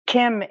 But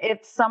Kim, if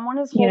someone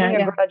is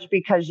holding a grudge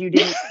because you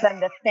didn't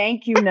send a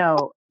thank you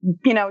note,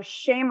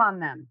 shame on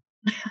them.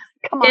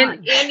 Come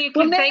on. And you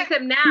can thank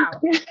them now.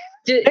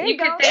 You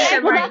can thank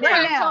them well, right that's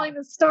why now. I'm telling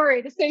the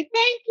story to say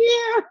thank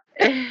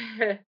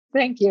you.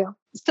 Thank you.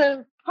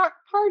 So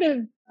part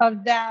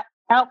of that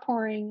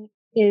outpouring,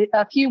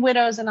 a few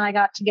widows and I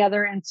got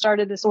together and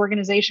started this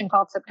organization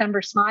called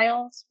September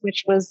Smiles,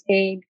 which was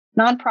a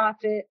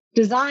nonprofit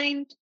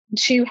designed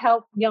to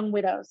help young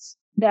widows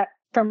that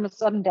from a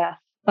sudden death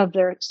of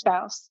their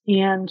spouse.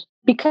 And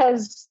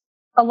because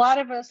a lot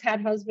of us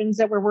had husbands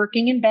that were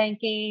working in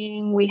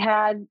banking, we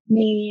had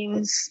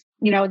means,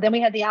 then we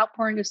had the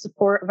outpouring of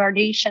support of our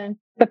nation,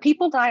 but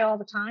people die all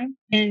the time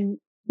and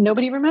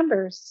nobody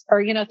remembers,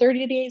 or,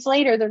 30 days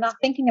later, they're not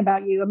thinking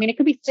about you. I mean, it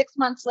could be 6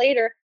 months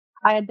later.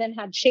 I had then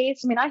had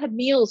Chase. I mean, I had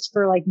meals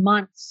for like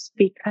months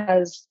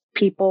because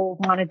people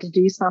wanted to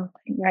do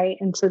something, right?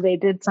 And so they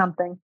did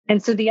something.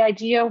 And so the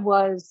idea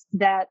was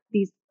that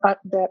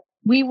that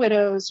we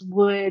widows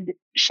would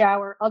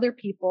shower other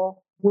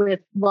people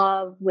with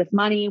love, with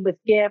money, with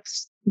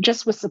gifts,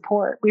 just with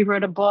support. We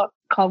wrote a book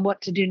called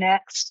What to Do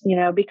Next,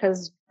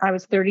 because I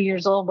was 30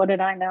 years old. What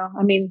did I know?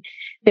 I mean,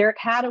 Derek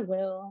had a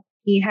will.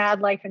 He had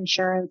life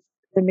insurance.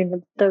 I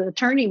mean, the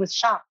attorney was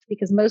shocked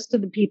because most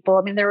of the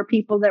people, there were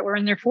people that were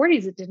in their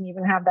 40s that didn't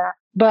even have that.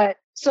 But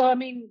so,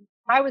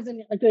 I was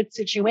in a good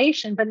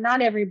situation, but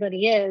not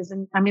everybody is.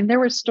 And there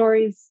were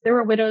stories, there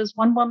were widows.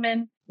 One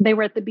woman, they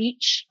were at the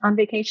beach on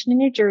vacation in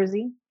New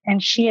Jersey,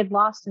 and she had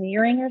lost an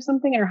earring or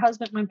something. And her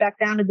husband went back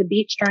down to the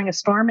beach during a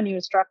storm and he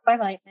was struck by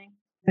lightning.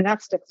 And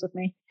that sticks with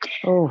me.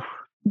 Oh,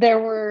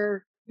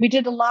 we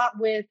did a lot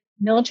with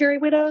military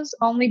widows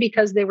only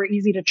because they were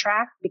easy to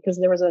track, because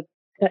there was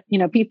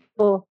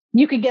people,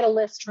 you could get a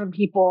list from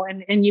people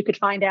and you could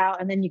find out,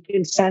 and then you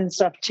could send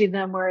stuff to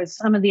them. Whereas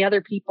some of the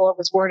other people, it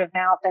was word of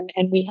mouth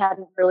and we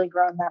hadn't really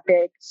grown that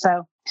big.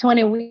 So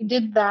anyway, we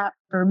did that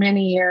for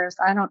many years.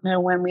 I don't know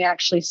when we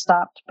actually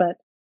stopped, but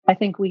I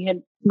think we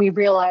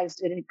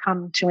realized it had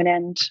come to an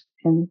end,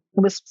 and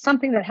it was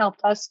something that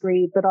helped us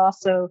grieve, but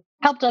also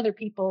helped other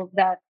people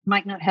that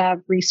might not have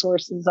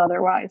resources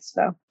otherwise.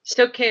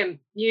 So Kim,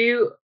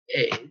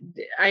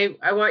 I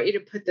want you to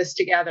put this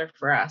together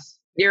for us.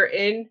 You're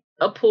in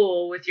a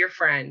pool with your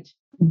friend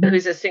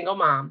who's a single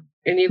mom,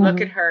 and you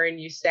look at her and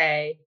you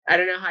say, I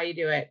don't know how you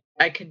do it.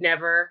 I could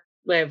never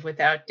live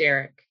without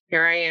Derek.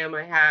 Here I am.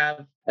 I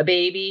have a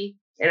baby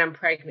and I'm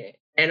pregnant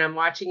and I'm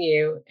watching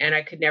you, and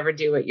I could never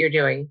do what you're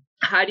doing.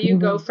 How do you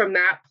go from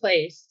that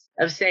place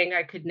of saying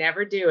I could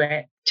never do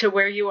it to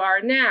where you are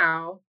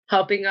now,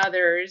 helping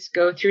others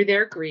go through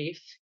their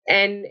grief?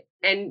 And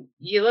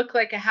you look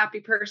like a happy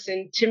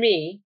person to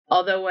me,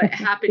 although what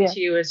happened to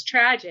you is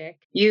tragic.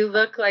 You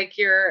look like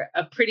you're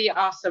a pretty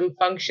awesome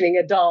functioning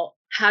adult.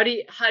 How do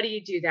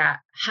you do that?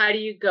 How do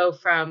you go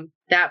from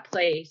that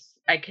place,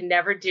 I can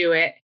never do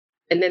it,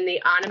 and then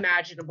the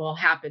unimaginable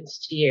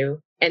happens to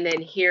you, and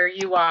then here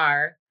you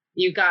are,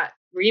 you got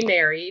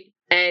remarried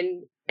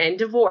and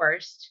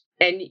divorced,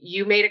 and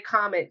you made a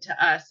comment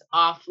to us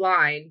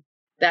offline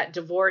that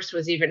divorce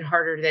was even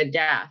harder than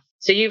death.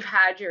 So you've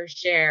had your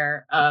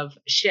share of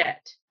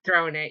shit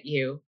thrown at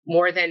you,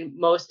 more than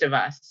most of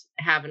us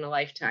have in a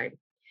lifetime.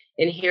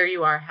 And here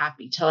you are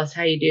happy. Tell us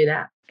how you do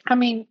that.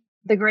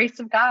 The grace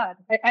of God.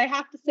 I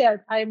have to say,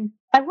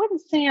 I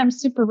wouldn't say I'm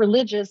super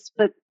religious,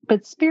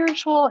 but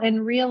spiritual,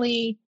 and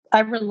really I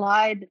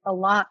relied a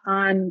lot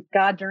on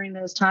God during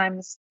those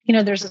times.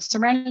 There's a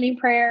serenity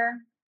prayer.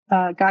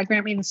 God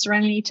grant me the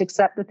serenity to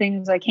accept the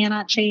things I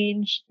cannot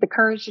change, the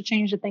courage to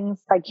change the things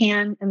I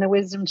can, and the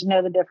wisdom to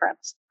know the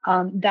difference.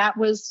 That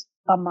was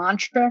a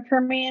mantra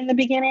for me in the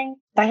beginning.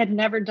 I had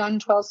never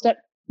done 12-step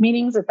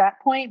meetings at that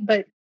point,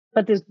 but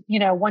there's,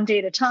 one day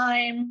at a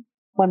time,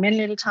 1 minute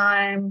at a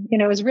time,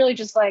 it was really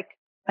just like,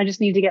 I just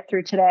need to get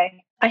through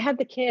today. I had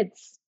the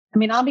kids.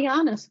 I'll be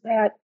honest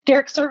that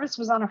Derek's service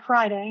was on a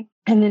Friday,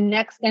 and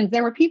and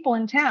there were people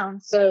in town.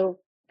 So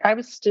I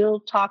was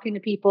still talking to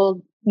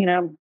people,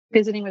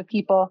 visiting with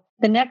people.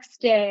 The next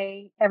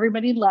day,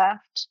 everybody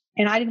left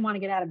and I didn't want to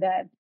get out of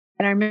bed.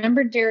 And I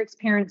remember Derek's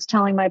parents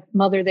telling my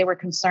mother they were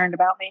concerned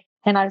about me.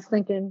 And I was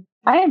thinking,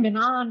 I have been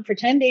on for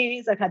 10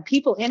 days. I've had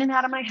people in and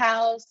out of my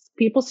house,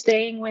 people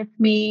staying with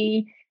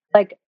me.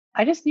 Like,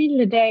 I just needed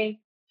a day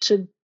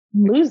to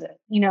lose it,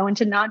 and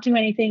to not do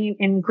anything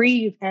and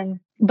grieve.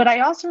 But I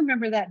also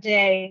remember that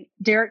day,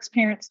 Derek's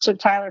parents took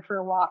Tyler for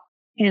a walk,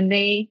 and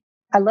I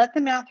let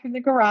them out through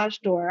the garage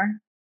door,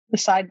 the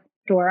side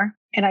door,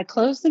 and I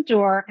closed the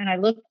door and I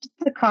looked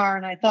at the car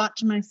and I thought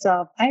to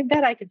myself, I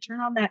bet I could turn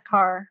on that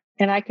car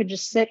and I could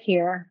just sit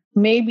here.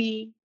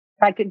 Maybe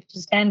I could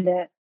just end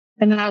it.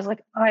 And then I was like,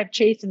 I have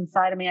Chase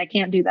inside of me. I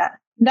can't do that.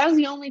 And that was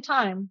the only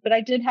time, but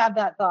I did have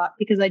that thought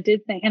because I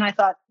did think, and I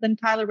thought then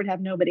Tyler would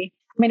have nobody.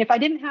 I mean, if I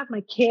didn't have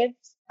my kids,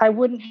 I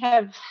wouldn't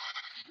have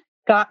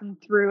gotten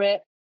through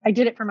it. I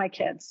did it for my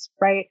kids,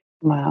 right?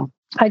 Wow.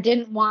 I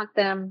didn't want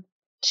them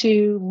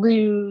to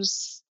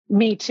lose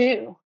me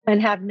too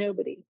and have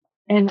nobody.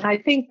 And I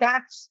think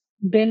that's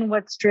been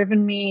what's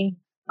driven me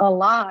a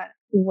lot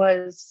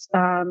was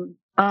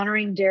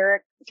honoring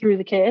Derek through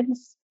the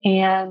kids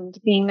and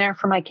being there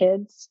for my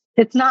kids.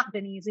 It's not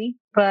been easy,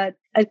 but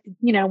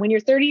when you're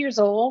 30 years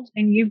old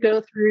and you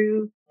go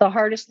through the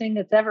hardest thing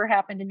that's ever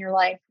happened in your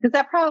life, because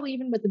that probably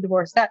even with the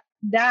divorce,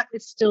 that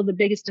is still the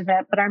biggest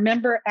event. But I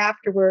remember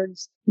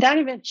afterwards, that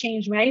event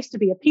changed me. I used to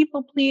be a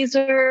people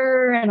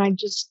pleaser and I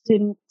just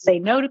didn't say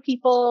no to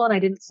people and I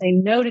didn't say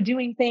no to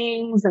doing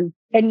things. And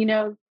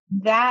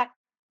that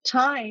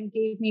time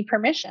gave me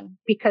permission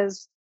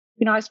because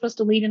I was supposed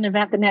to lead an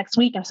event the next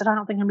week. I said, I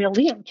don't think I'm going to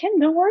be able to lead it. Kim,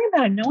 don't worry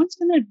about it. No one's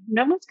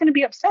going to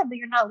be upset that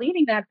you're not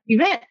leading that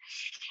event.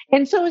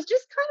 And so it's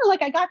just kind of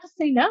like, I got to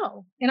say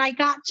no and I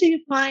got to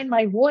find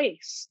my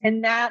voice,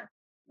 and that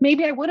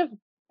maybe I would have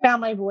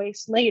found my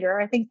voice later.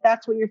 I think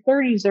that's what your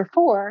 30s are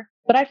for.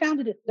 But I found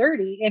it at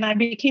 30 and I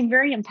became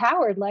very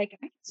empowered. Like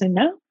I can say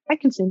no. I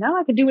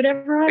can do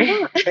whatever I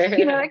want.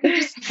 I can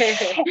just,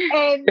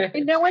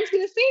 and no one's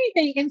going to say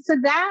anything. And so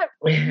that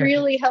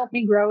really helped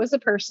me grow as a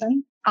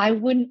person. I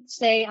wouldn't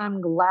say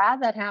I'm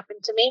glad that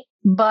happened to me,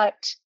 but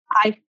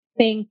I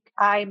think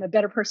I'm a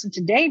better person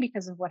today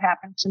because of what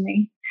happened to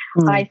me.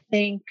 I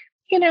think,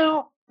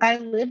 I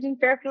lived in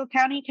Fairfield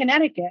County,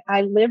 Connecticut.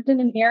 I lived in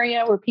an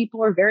area where people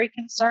were very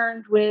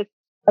concerned with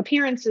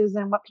appearances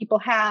and what people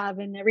have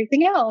and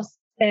everything else.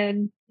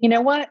 And you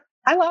know what?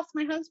 I lost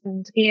my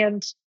husband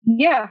and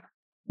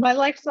my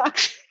life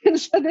sucks.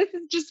 So this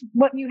is just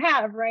what you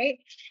have. Right.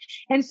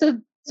 And so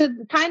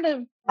kind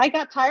of, I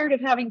got tired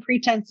of having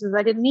pretenses.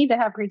 I didn't need to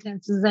have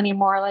pretenses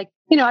anymore. Like,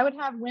 I would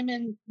have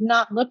women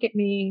not look at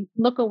me,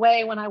 look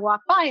away when I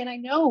walk by. And I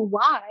know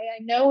why.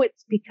 I know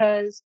it's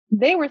because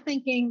they were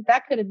thinking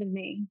that could have been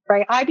me,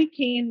 right? I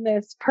became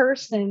this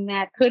person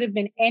that could have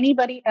been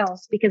anybody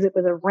else because it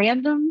was a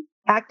random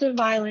act of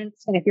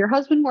violence. And if your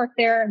husband worked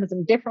there and was on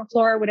a different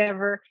floor or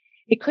whatever,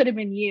 it could have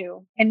been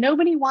you. And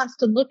nobody wants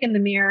to look in the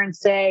mirror and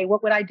say,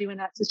 what would I do in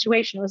that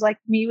situation? It was like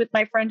me with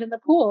my friend in the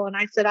pool. And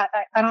I said,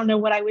 I don't know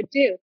what I would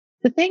do.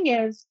 The thing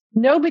is,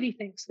 nobody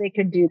thinks they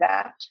could do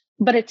that,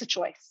 but it's a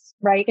choice,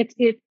 right?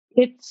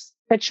 It's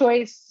a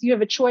choice. You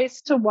have a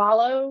choice to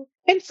wallow.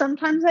 And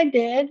sometimes I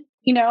did,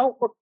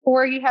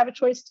 or you have a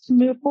choice to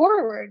move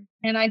forward.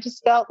 And I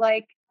just felt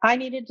like I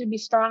needed to be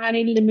strong. I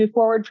needed to move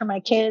forward for my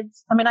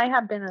kids. I mean, I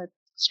have been a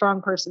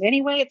strong person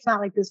anyway. It's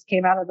not like this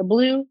came out of the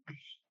blue,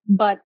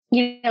 but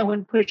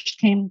when push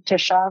came to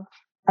shove,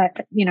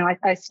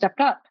 I stepped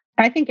up.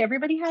 I think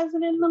everybody has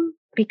it in them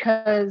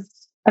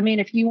because,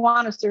 if you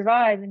want to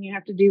survive, then you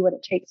have to do what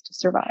it takes to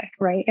survive,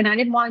 right? And I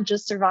didn't want to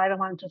just survive. I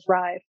wanted to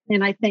thrive.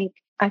 And I think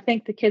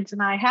the kids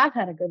and I have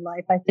had a good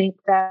life. I think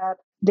that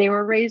they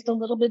were raised a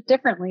little bit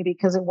differently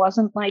because it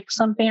wasn't like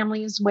some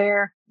families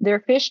where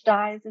their fish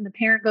dies and the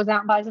parent goes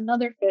out and buys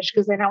another fish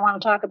because they don't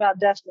want to talk about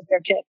death with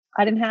their kid.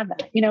 I didn't have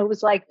that. It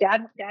was like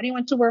daddy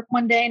went to work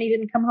one day and he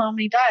didn't come home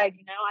and he died.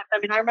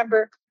 I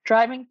remember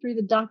driving through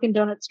the Dunkin'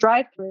 Donuts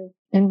drive-thru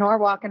in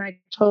Norwalk and I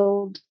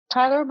told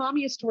Tyler,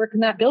 Mommy used to work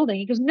in that building.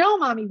 He goes, no,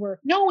 Mommy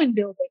worked, no one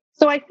building.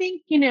 So I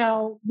think,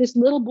 this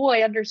little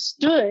boy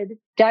understood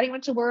daddy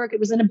went to work. It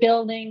was in a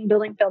building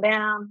fell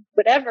down,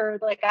 whatever.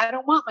 Like, I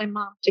don't want my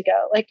mom to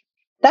go. Like,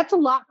 that's a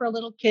lot for a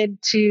little kid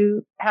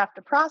to have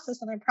to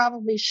process. And I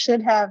probably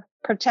should have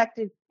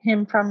protected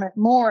him from it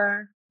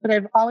more. But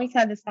I've always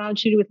had this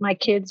attitude with my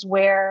kids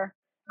where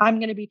I'm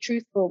going to be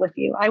truthful with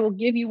you. I will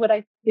give you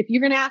if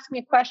you're going to ask me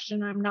a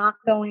question, I'm not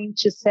going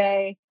to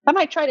say, I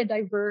might try to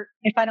divert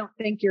if I don't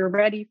think you're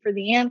ready for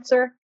the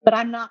answer, but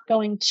I'm not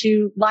going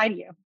to lie to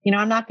you.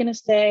 I'm not going to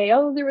say,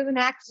 oh, there was an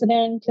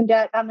accident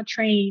on the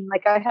train.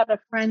 Like I have a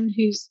friend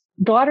whose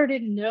daughter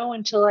didn't know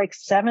until like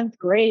 7th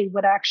grade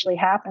what actually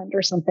happened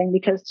or something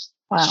because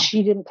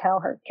she didn't tell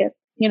her kid,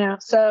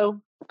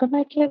 but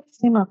my kids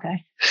seem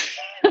okay.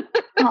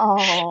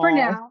 For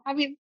now.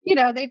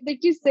 They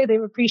do say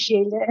they've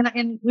appreciated it.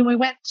 And when we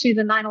went to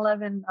the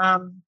 9/11,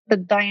 the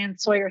Diane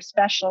Sawyer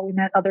special, we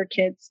met other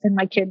kids and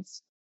my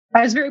kids,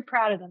 I was very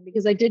proud of them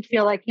because I did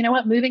feel like,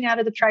 moving out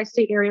of the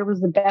tri-state area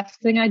was the best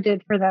thing I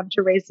did for them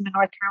to raise them in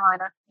North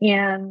Carolina.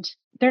 And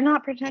they're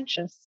not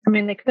pretentious.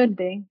 They could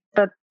be,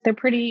 but they're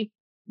pretty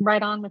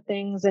right on with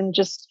things and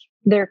just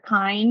they're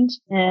kind.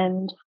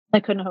 And I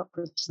couldn't hope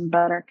for some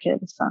better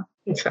kids. So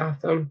it's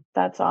awesome.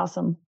 That's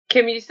awesome.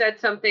 Kim, you said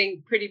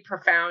something pretty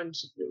profound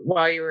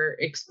while you were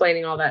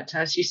explaining all that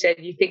to us. You said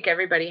you think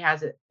everybody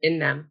has it in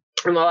them.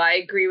 And while I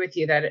agree with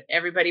you that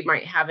everybody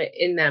might have it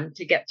in them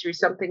to get through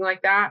something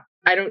like that,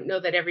 I don't know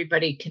that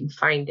everybody can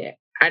find it.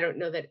 I don't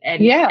know that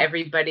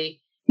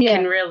everybody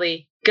can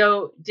really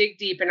go dig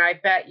deep. And I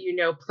bet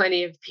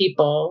plenty of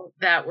people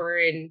that were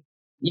in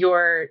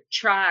your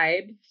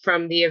tribe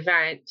from the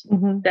event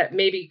that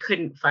maybe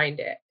couldn't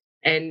find it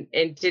and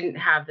didn't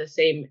have the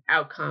same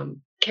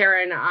outcome.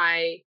 Kara and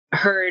I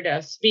heard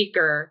a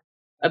speaker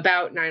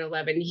about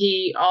 9/11.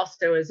 He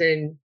also is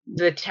in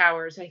the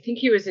towers. I think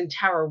he was in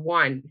Tower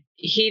 1.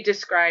 He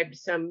described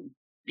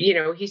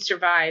he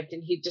survived,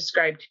 and he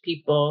described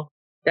people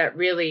that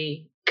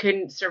really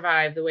couldn't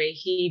survive the way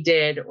he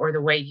did or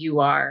the way you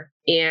are.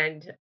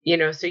 And,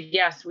 so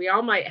yes, we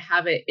all might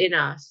have it in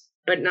us,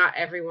 but not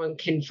everyone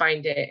can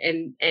find it.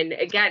 And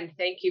again,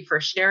 thank you for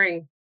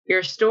sharing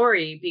your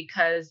story,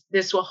 because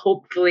this will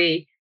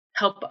hopefully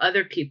help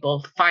other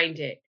people find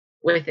it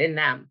within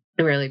them.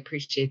 I really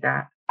appreciate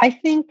that. I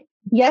think,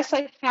 yes,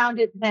 I found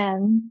it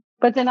then,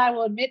 but then I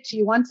will admit to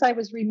you, once I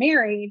was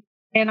remarried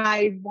and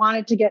I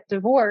wanted to get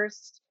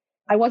divorced,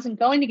 I wasn't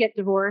going to get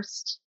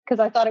divorced because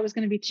I thought it was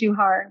going to be too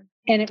hard.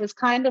 And it was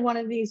kind of one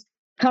of these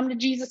come to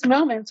Jesus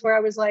moments where I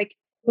was like,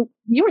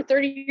 you were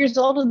 30 years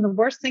old and the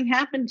worst thing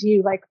happened to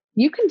you. Like,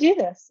 you can do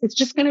this. It's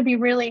just going to be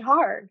really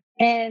hard.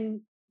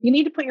 And you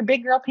need to put your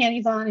big girl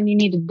panties on and you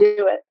need to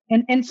do it.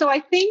 And so I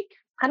think,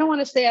 I don't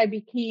want to say I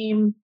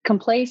became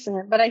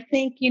complacent, but I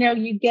think,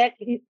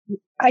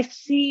 I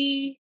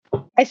see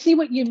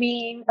what you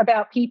mean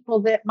about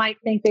people that might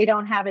think they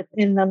don't have it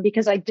in them,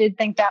 because I did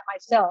think that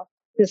myself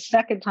this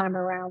second time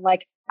around.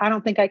 Like, I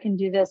don't think I can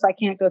do this. I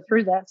can't go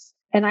through this.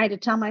 And I had to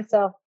tell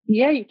myself,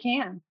 yeah, you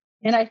can.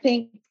 And I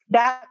think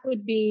that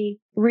would be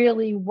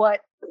really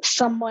what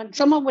someone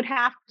would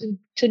have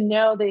to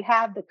know they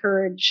have the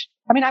courage.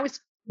 I mean,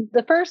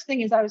 the first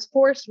thing is I was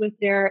forced with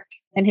Derek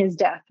and his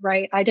death,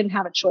 right? I didn't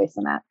have a choice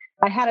in that.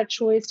 I had a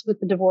choice with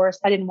the divorce.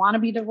 I didn't want to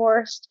be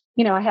divorced.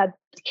 I had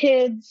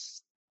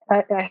kids.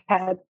 I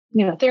had,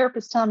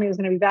 therapists telling me it was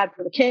going to be bad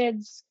for the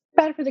kids,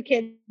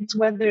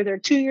 whether they're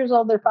 2 years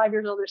old, they're 5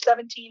 years old, they're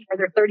 17, or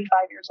they're 35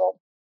 years old.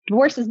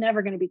 Divorce is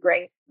never going to be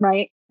great,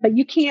 right? But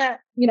you can't,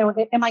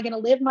 am I going to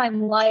live my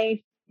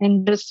life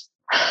and just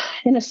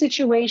in a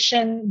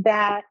situation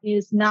that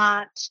is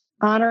not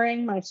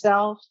honoring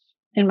myself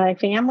and my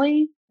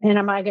family? And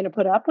am I going to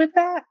put up with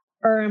that?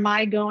 Or am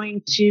I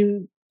going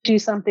to do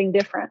something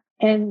different?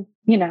 And,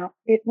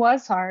 it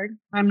was hard.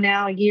 I'm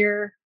now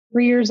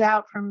 3 years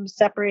out from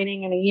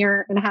separating and 1.5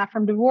 years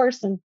from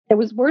divorce. And it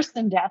was worse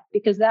than death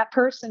because that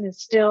person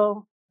is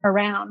still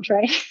around,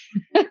 right?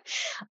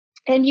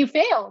 And you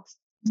failed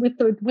with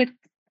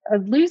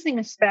losing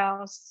a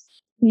spouse.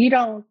 You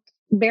don't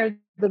bear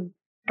the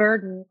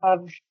burden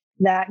of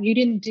that. You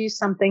didn't do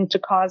something to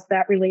cause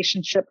that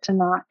relationship to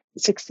not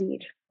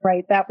succeed,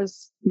 right? That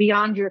was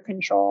beyond your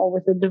control.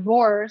 With a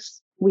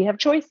divorce, we have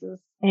choices.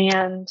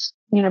 And,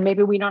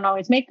 maybe we don't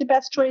always make the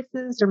best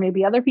choices, or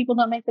maybe other people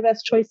don't make the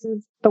best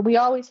choices, but we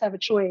always have a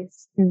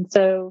choice. And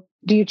so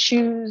do you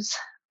choose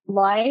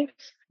life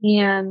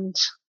and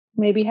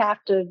maybe have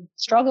to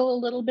struggle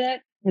a little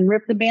bit and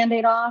rip the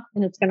Band-Aid off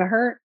and it's going to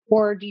hurt?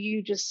 Or do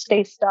you just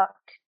stay stuck?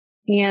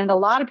 And a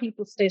lot of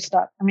people stay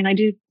stuck. I mean, I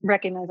do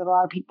recognize that a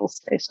lot of people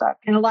stay stuck,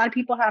 and a lot of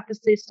people have to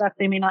stay stuck.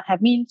 They may not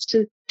have means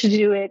to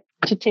do it,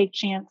 to take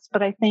chance.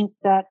 But I think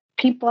that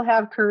people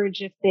have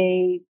courage if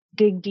they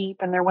dig deep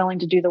and they're willing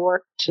to do the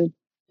work to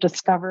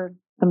discover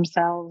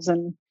themselves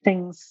and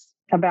things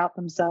about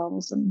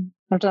themselves. And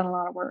I've done a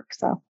lot of work,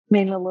 so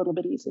made it a little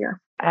bit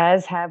easier.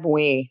 As have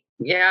we.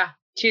 Yeah.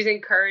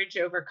 Choosing courage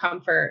over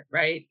comfort,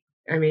 right?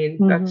 I mean,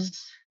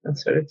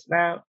 that's what it's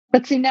about.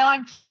 But see, now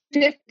I'm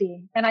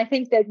 50. And I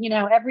think that,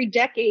 every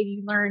decade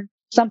you learn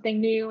something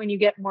new and you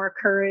get more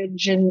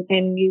courage and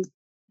you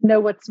know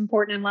what's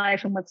important in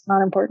life and what's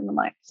not important in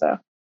life. So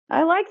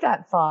I like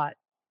that thought.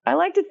 I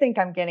like to think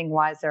I'm getting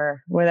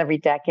wiser with every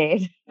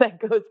decade that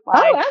goes by.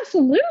 Oh,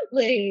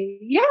 absolutely.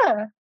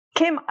 Yeah.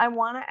 Kim, I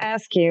want to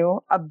ask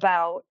you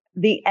about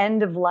the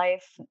end of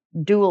life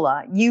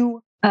doula.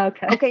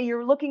 Okay,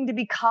 you're looking to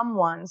become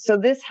one. So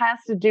this has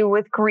to do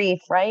with grief,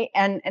 right?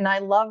 And I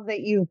love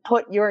that you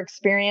put your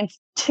experience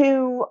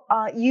to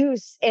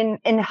use in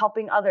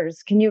helping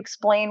others. Can you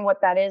explain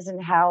what that is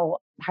and how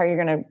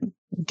you're going to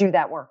do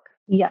that work?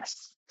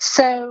 Yes.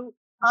 So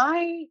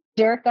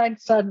Derek died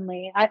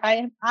suddenly.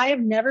 I have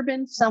never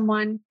been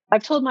someone,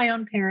 I've told my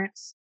own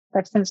parents,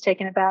 I've since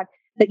taken it back,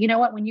 that,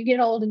 when you get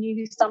old and you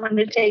need someone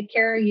to take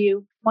care of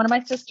you, one of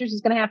my sisters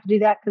is going to have to do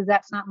that because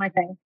that's not my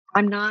thing.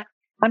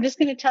 I'm just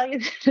going to tell you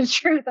the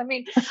truth. I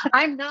mean,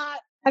 I'm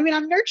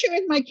nurturing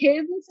with my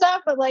kids and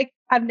stuff, but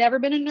I've never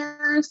been a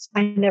nurse.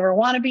 I never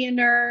want to be a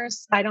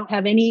nurse. I don't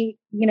have any,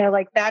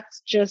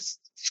 that's just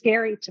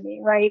scary to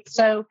me. Right.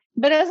 So,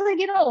 but as I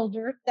get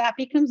older, that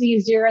becomes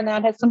easier, and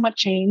that has somewhat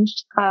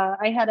changed.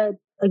 I had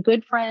a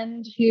good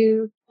friend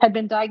who had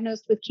been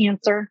diagnosed with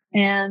cancer,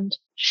 and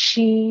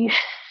she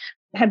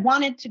had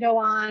wanted to go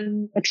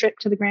on a trip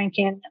to the Grand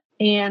Canyon.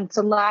 And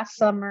so last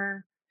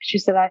summer, she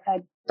said, I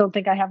don't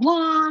think I have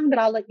long, but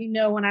I'll let you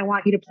know when I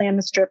want you to plan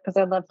this trip, because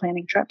I love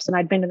planning trips, and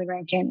I'd been to the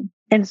Grand Canyon.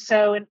 And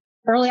so in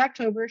early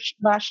October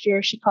last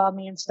year, she called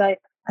me and said,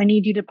 I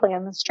need you to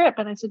plan this trip.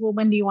 And I said, well,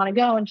 when do you want to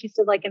go? And she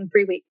said, in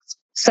 3 weeks.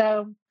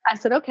 So I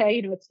said,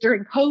 okay, it's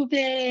during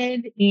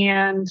COVID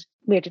and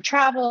we had to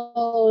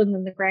travel, and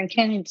then the Grand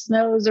Canyon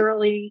snows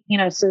early,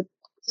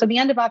 so the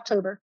end of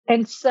October.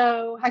 And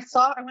so I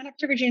went up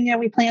to Virginia.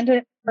 We planned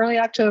it early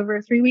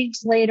October. 3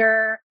 weeks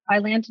later, I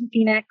land in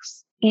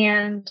Phoenix,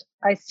 and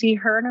I see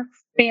her and her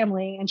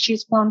family, and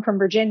she's flown from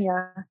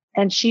Virginia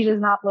and she does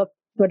not look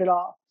good at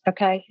all.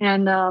 Okay.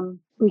 And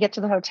we get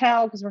to the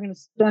hotel because we're going to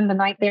spend the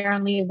night there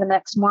and leave the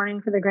next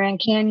morning for the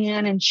Grand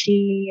Canyon. And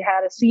she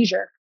had a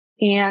seizure.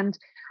 And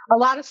a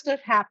lot of stuff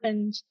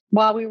happened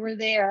while we were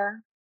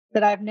there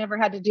that I've never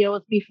had to deal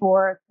with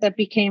before that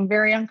became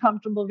very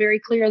uncomfortable, very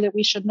clear that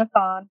we shouldn't have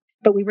gone,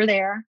 but we were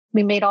there.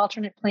 We made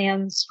alternate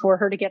plans for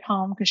her to get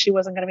home because she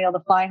wasn't going to be able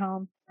to fly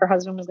home. Her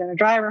husband was going to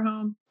drive her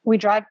home. We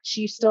drive.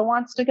 She still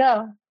wants to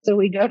go. So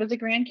we go to the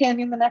Grand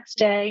Canyon the next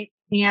day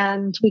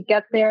and we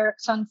get there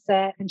at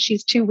sunset and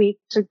she's too weak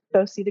to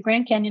go see the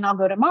Grand Canyon. I'll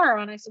go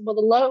tomorrow. And I said,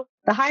 well,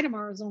 the high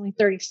tomorrow is only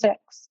 36.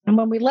 And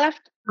when we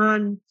left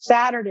on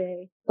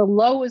Saturday, the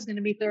low was going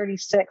to be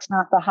 36,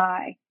 not the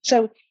high.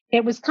 So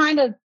it was kind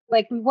of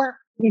like we weren't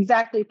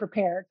exactly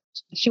prepared.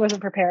 She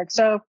wasn't prepared.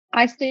 So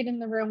I stayed in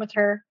the room with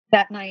her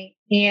that night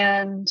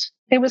and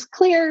it was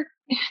clear.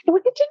 It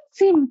didn't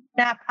seem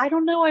that, I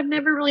don't know. I've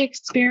never really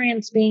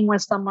experienced being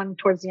with someone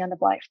towards the end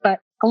of life, but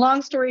a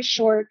long story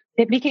short,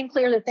 it became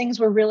clear that things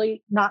were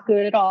really not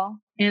good at all.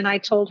 And I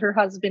told her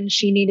husband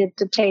she needed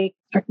to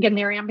get an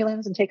air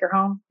ambulance and take her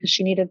home because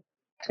she needed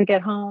to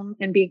get home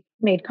and be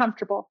made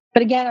comfortable.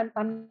 But again,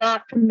 I'm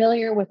not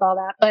familiar with all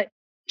that, but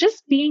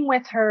just being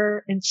with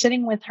her and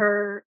sitting with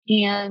her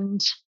and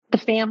the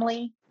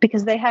family,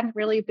 because they hadn't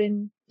really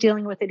been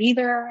dealing with it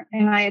either.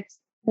 And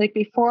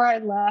before I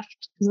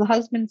left, because the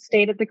husband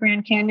stayed at the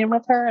Grand Canyon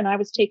with her and I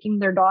was taking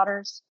their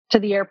daughters to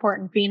the airport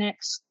in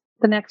Phoenix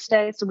the next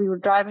day. So we were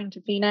driving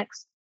to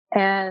Phoenix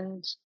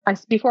and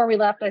before we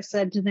left, I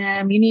said to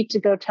them, you need to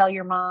go tell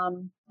your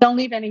mom, don't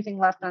leave anything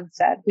left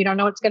unsaid. We don't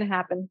know what's going to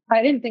happen.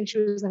 I didn't think she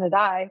was going to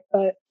die,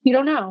 but you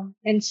don't know.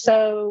 And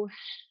so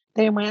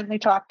they went and they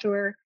talked to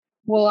her.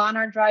 Well, on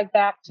our drive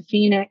back to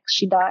Phoenix,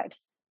 she died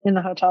in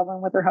the hotel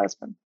room with her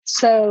husband.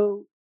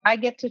 So I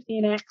get to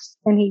Phoenix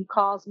and he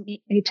calls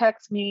me, he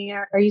texts me,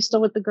 are you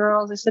still with the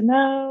girls? I said,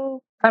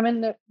 no, I'm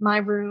in my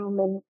room.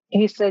 And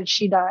he said,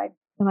 she died.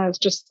 And I was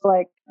just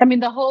like,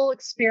 the whole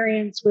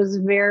experience was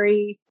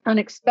very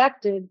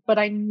unexpected, but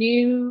I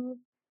knew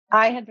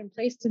I had been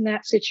placed in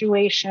that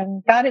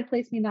situation. God had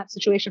placed me in that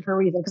situation for a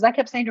reason. Because I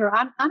kept saying to her,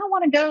 I don't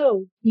want to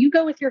go. You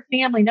go with your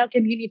family. No,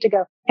 Kim, you need to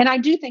go. And I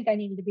do think I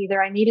needed to be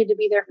there. I needed to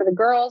be there for the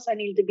girls. I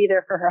needed to be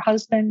there for her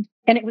husband.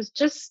 And it was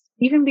just,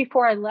 even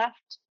before I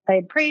left, I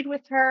had prayed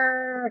with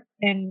her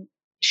and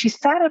she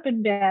sat up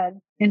in bed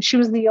and she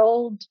was the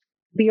old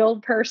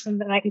person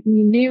that I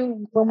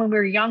knew when we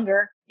were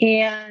younger.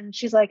 And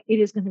she's like, it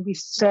is going to be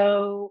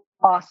so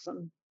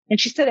awesome. And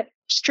she said it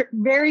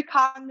very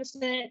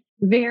cognizant,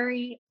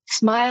 very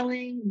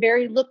smiling,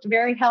 looked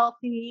very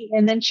healthy.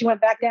 And then she went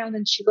back down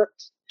and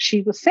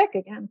she was sick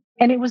again.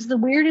 And it was the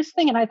weirdest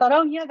thing. And I thought,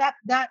 oh yeah,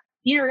 that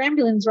air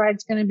ambulance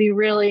ride's going to be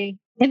really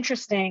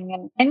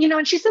interesting.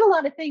 And she said a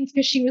lot of things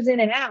because she was in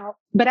and out.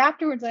 But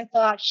afterwards I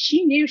thought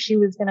she knew she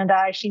was going to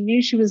die. She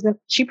knew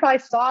she probably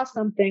saw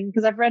something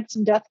because I've read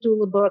some death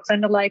doula books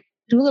and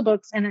doula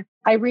books. And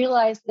I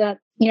realized that,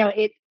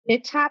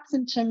 it taps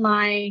into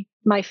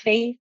my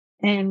faith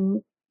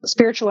and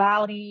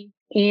spirituality.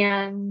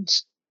 And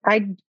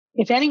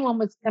if anyone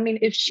was,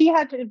 if she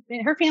had to,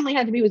 her family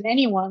had to be with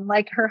anyone,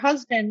 like her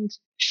husband,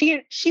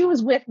 she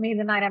was with me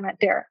the night I met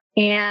Derek.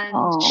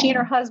 And she and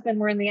her husband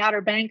were in the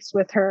Outer Banks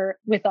with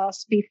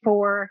us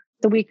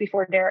the week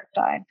before Derek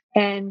died.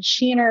 And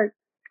she and her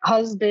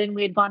husband,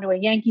 we had gone to a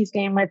Yankees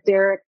game with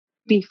Derek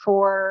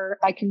before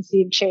I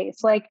conceived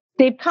Chase. Like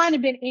they've kind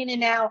of been in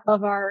and out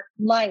of our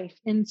life.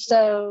 And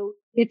so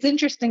it's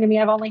interesting to me.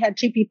 I've only had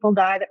 2 people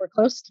die that were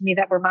close to me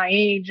that were my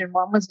age. And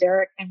one was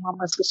Derek and one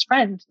was his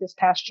friend this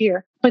past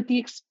year. But the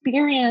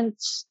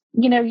experience,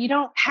 you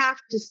don't have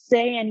to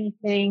say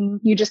anything.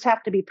 You just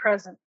have to be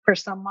present for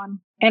someone.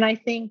 And I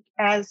think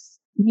as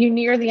you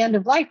near the end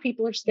of life,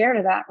 people are scared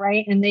of that,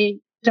 right? And they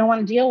don't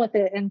want to deal with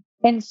it.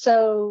 And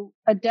so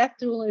a death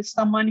doula is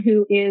someone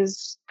who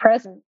is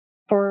present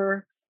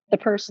for the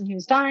person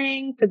who's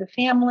dying, for the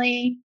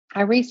family.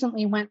 I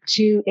recently went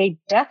to a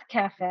death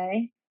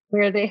cafe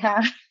where they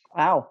have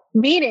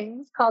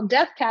meetings called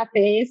death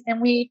cafes.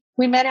 And we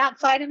met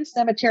outside in the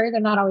cemetery.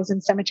 They're not always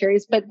in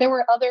cemeteries, but there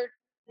were other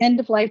end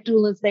of life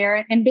doulas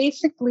there. And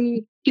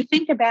basically, if you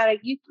think about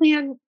it, you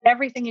plan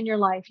everything in your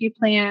life. You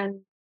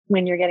plan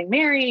when you're getting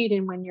married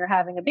and when you're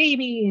having a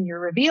baby and your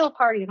reveal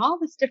party and all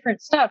this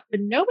different stuff. But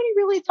nobody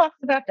really talks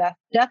about death.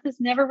 Death is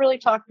never really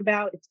talked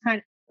about.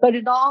 But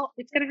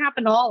it's going to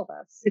happen to all of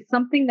us. It's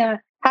something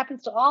that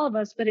happens to all of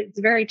us, but it's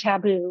very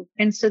taboo.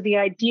 And so the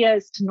idea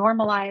is to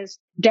normalize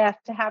death,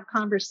 to have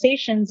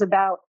conversations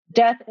about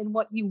death and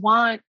what you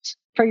want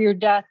for your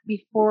death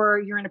before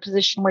you're in a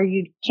position where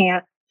you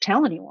can't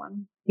tell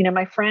anyone.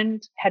 My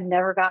friend had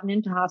never gotten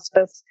into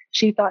hospice.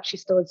 She thought she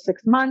still had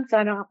 6 months.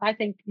 I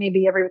think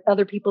maybe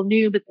other people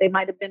knew, but they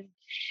might have been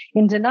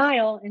in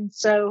denial. And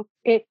so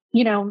if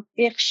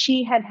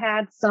she had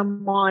had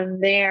someone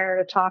there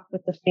to talk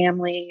with the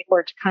family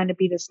or to kind of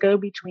be this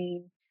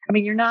go-between,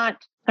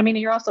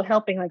 you're also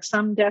helping, like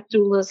some death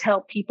doulas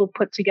help people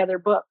put together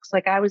books.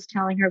 Like I was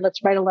telling her,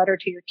 let's write a letter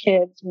to your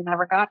kids. We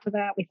never got to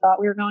that. We thought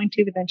we were going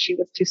to, but then she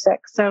was too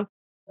sick. So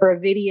or a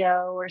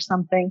video or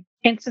something.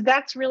 And so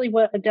that's really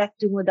what a death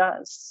doula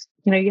does.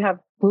 You have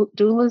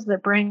doulas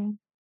that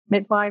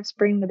midwives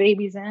bring the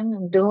babies in,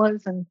 and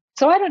doulas. And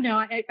so I don't know.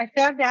 I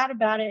found out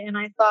about it and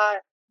I thought,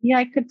 yeah,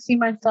 I could see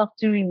myself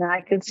doing that.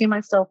 I could see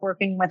myself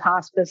working with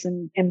hospice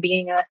and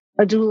being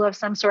a doula of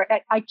some sort.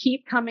 I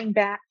keep coming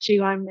back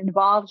to I'm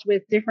involved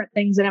with different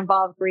things that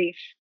involve grief,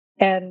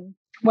 and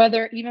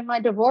whether even my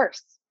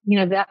divorce,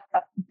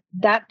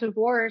 that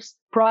divorce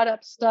brought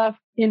up stuff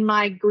in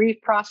my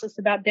grief process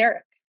about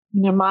Derek.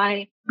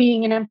 My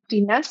being an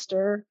empty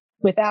nester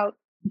without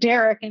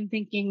Derek and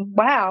thinking,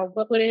 wow,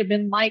 what would it have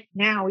been like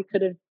now? We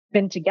could have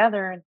been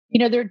together. And,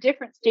 there are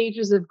different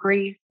stages of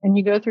grief and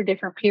you go through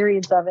different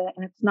periods of it.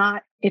 And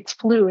it's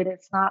fluid.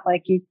 It's not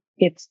like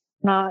it's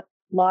not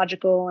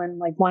logical and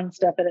like one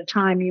step at a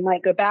time. You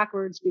might go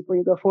backwards before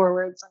you go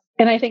forwards.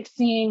 And I think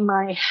seeing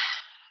my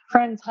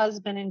friend's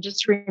husband and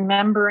just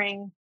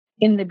remembering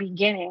in the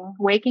beginning,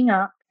 waking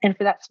up, and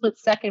for that split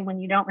second when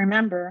you don't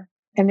remember,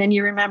 and then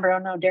you remember, oh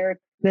no, Derek,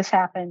 this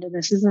happened and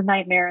this is a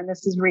nightmare and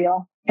this is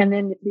real. And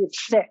then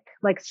it's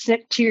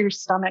sick to your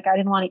stomach. I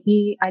didn't want to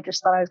eat. I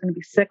just thought I was going to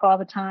be sick all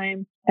the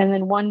time. And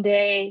then one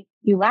day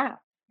you laugh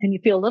and you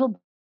feel a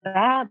little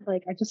bad.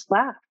 Like I just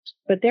laughed,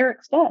 but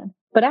Derek's dead.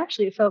 But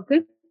actually it felt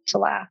good to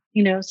laugh,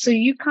 so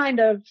you kind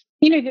of,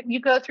 you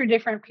go through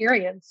different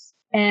periods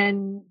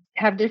and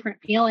have different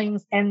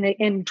feelings.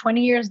 And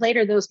 20 years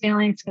later, those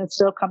feelings can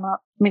still come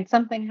up. I mean,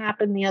 something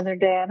happened the other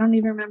day. I don't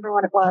even remember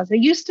what it was. It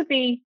used to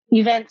be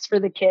events for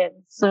the kids.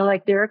 So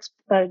like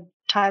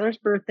Tyler's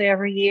birthday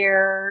every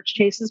year,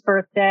 Chase's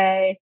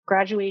birthday,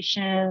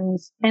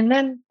 graduations, and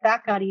then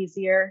that got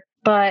easier.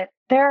 But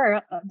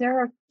there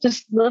are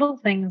just little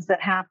things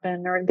that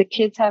happen, or the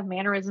kids have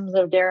mannerisms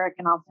of Derek,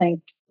 and I'll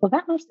think, well,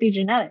 that must be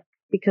genetic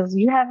because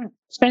you haven't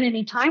spent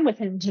any time with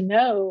him to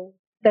know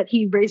that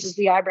he raises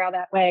the eyebrow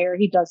that way, or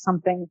he does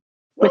something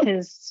with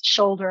his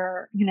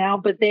shoulder,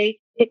 but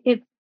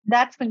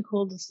that's been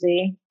cool to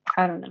see.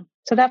 I don't know.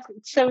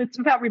 So it's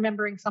about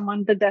remembering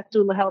someone. The death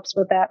doula helps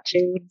with that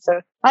too.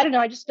 So I don't know.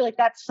 I just feel like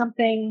that's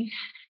something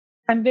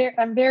I'm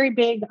very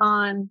big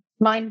on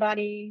mind,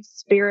 body,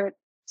 spirit,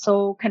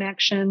 soul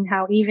connection.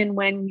 How even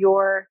when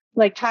you're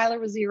like Tyler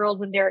was a year old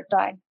when Derek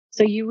died.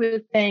 So you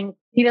would think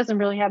he doesn't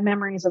really have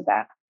memories of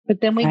that.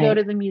 But then we go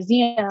to the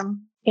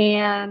museum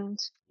and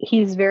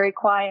he's very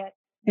quiet.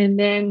 And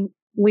then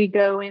we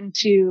go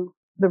into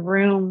the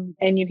room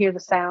and you hear the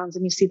sounds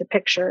and you see the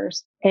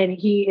pictures and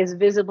he is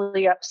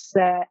visibly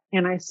upset.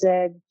 And I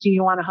said, do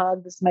you want a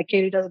hug? This is my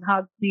kid who doesn't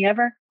hug me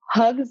ever.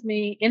 Hugs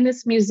me in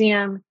this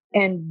museum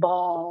and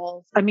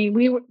bawls. I mean,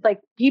 we were like,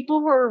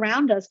 people were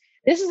around us.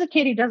 This is a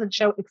kid who doesn't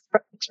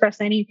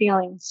express any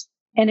feelings.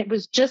 And it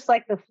was just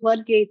like the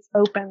floodgates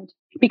opened,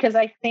 because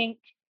I think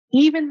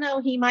even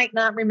though he might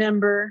not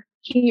remember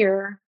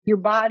here, your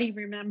body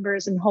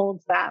remembers and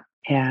holds that.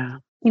 Yeah.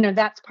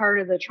 That's part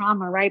of the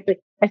trauma, right? But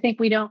I think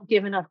we don't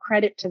give enough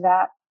credit to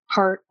that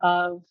part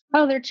of,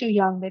 oh, they're too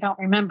young. They don't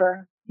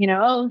remember,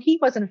 oh, he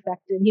wasn't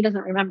affected. He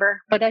doesn't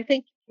remember. But I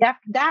think that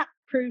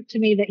proved to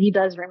me that he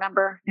does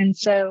remember. And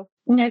so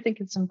I think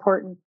it's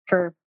important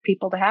for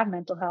people to have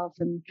mental health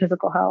and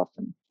physical health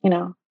and,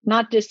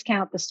 not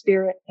discount the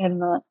spirit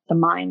and the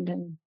mind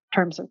in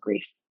terms of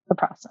grief, the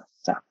process.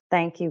 So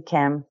thank you,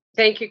 Kim.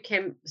 Thank you,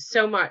 Kim,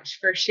 so much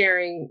for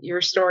sharing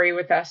your story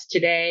with us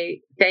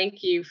today.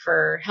 Thank you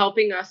for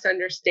helping us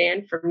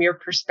understand from your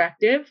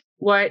perspective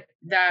what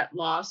that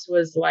loss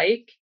was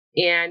like.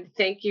 And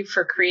thank you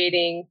for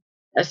creating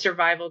a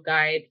survival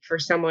guide for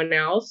someone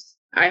else.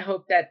 I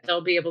hope that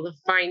they'll be able to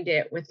find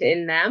it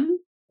within them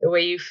the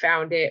way you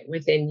found it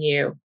within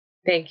you.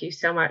 Thank you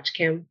so much,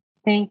 Kim.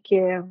 Thank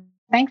you.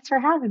 Thanks for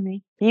having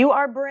me. You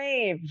are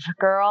brave,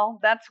 girl.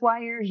 That's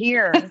why you're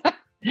here.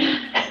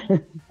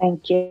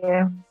 Thank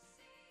you.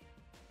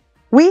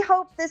 We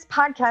hope this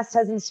podcast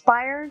has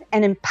inspired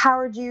and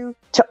empowered you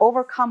to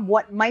overcome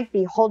what might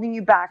be holding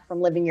you back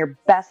from living your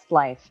best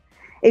life.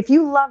 If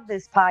you love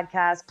this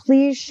podcast,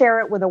 please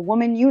share it with a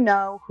woman you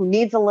know who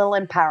needs a little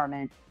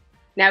empowerment.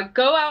 Now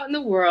go out in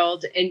the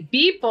world and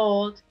be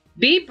bold,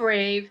 be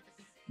brave,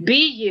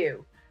 be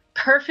you.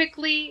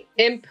 Perfectly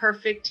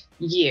imperfect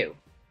you.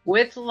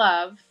 With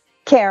love,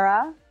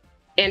 Kara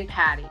and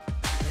Patty.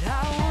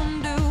 I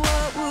wonder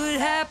what would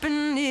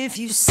happen if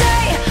you say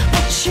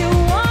what you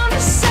want to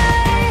say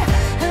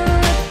and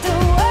let the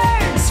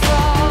words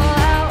fall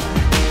out.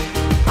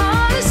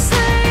 Honestly,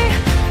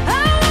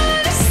 I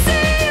want to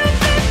see you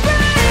be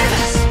brave.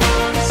 Just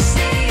want to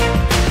see you.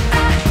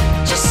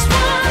 I just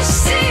want to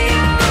see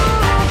you.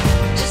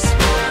 Just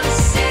want to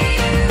see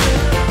you.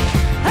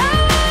 I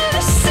want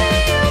to see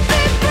you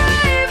be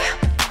brave.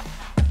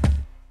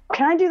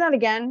 Can I do that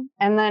again?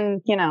 And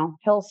then,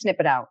 he'll snip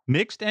it out.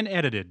 Mixed and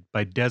edited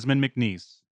by Desmond McNeese.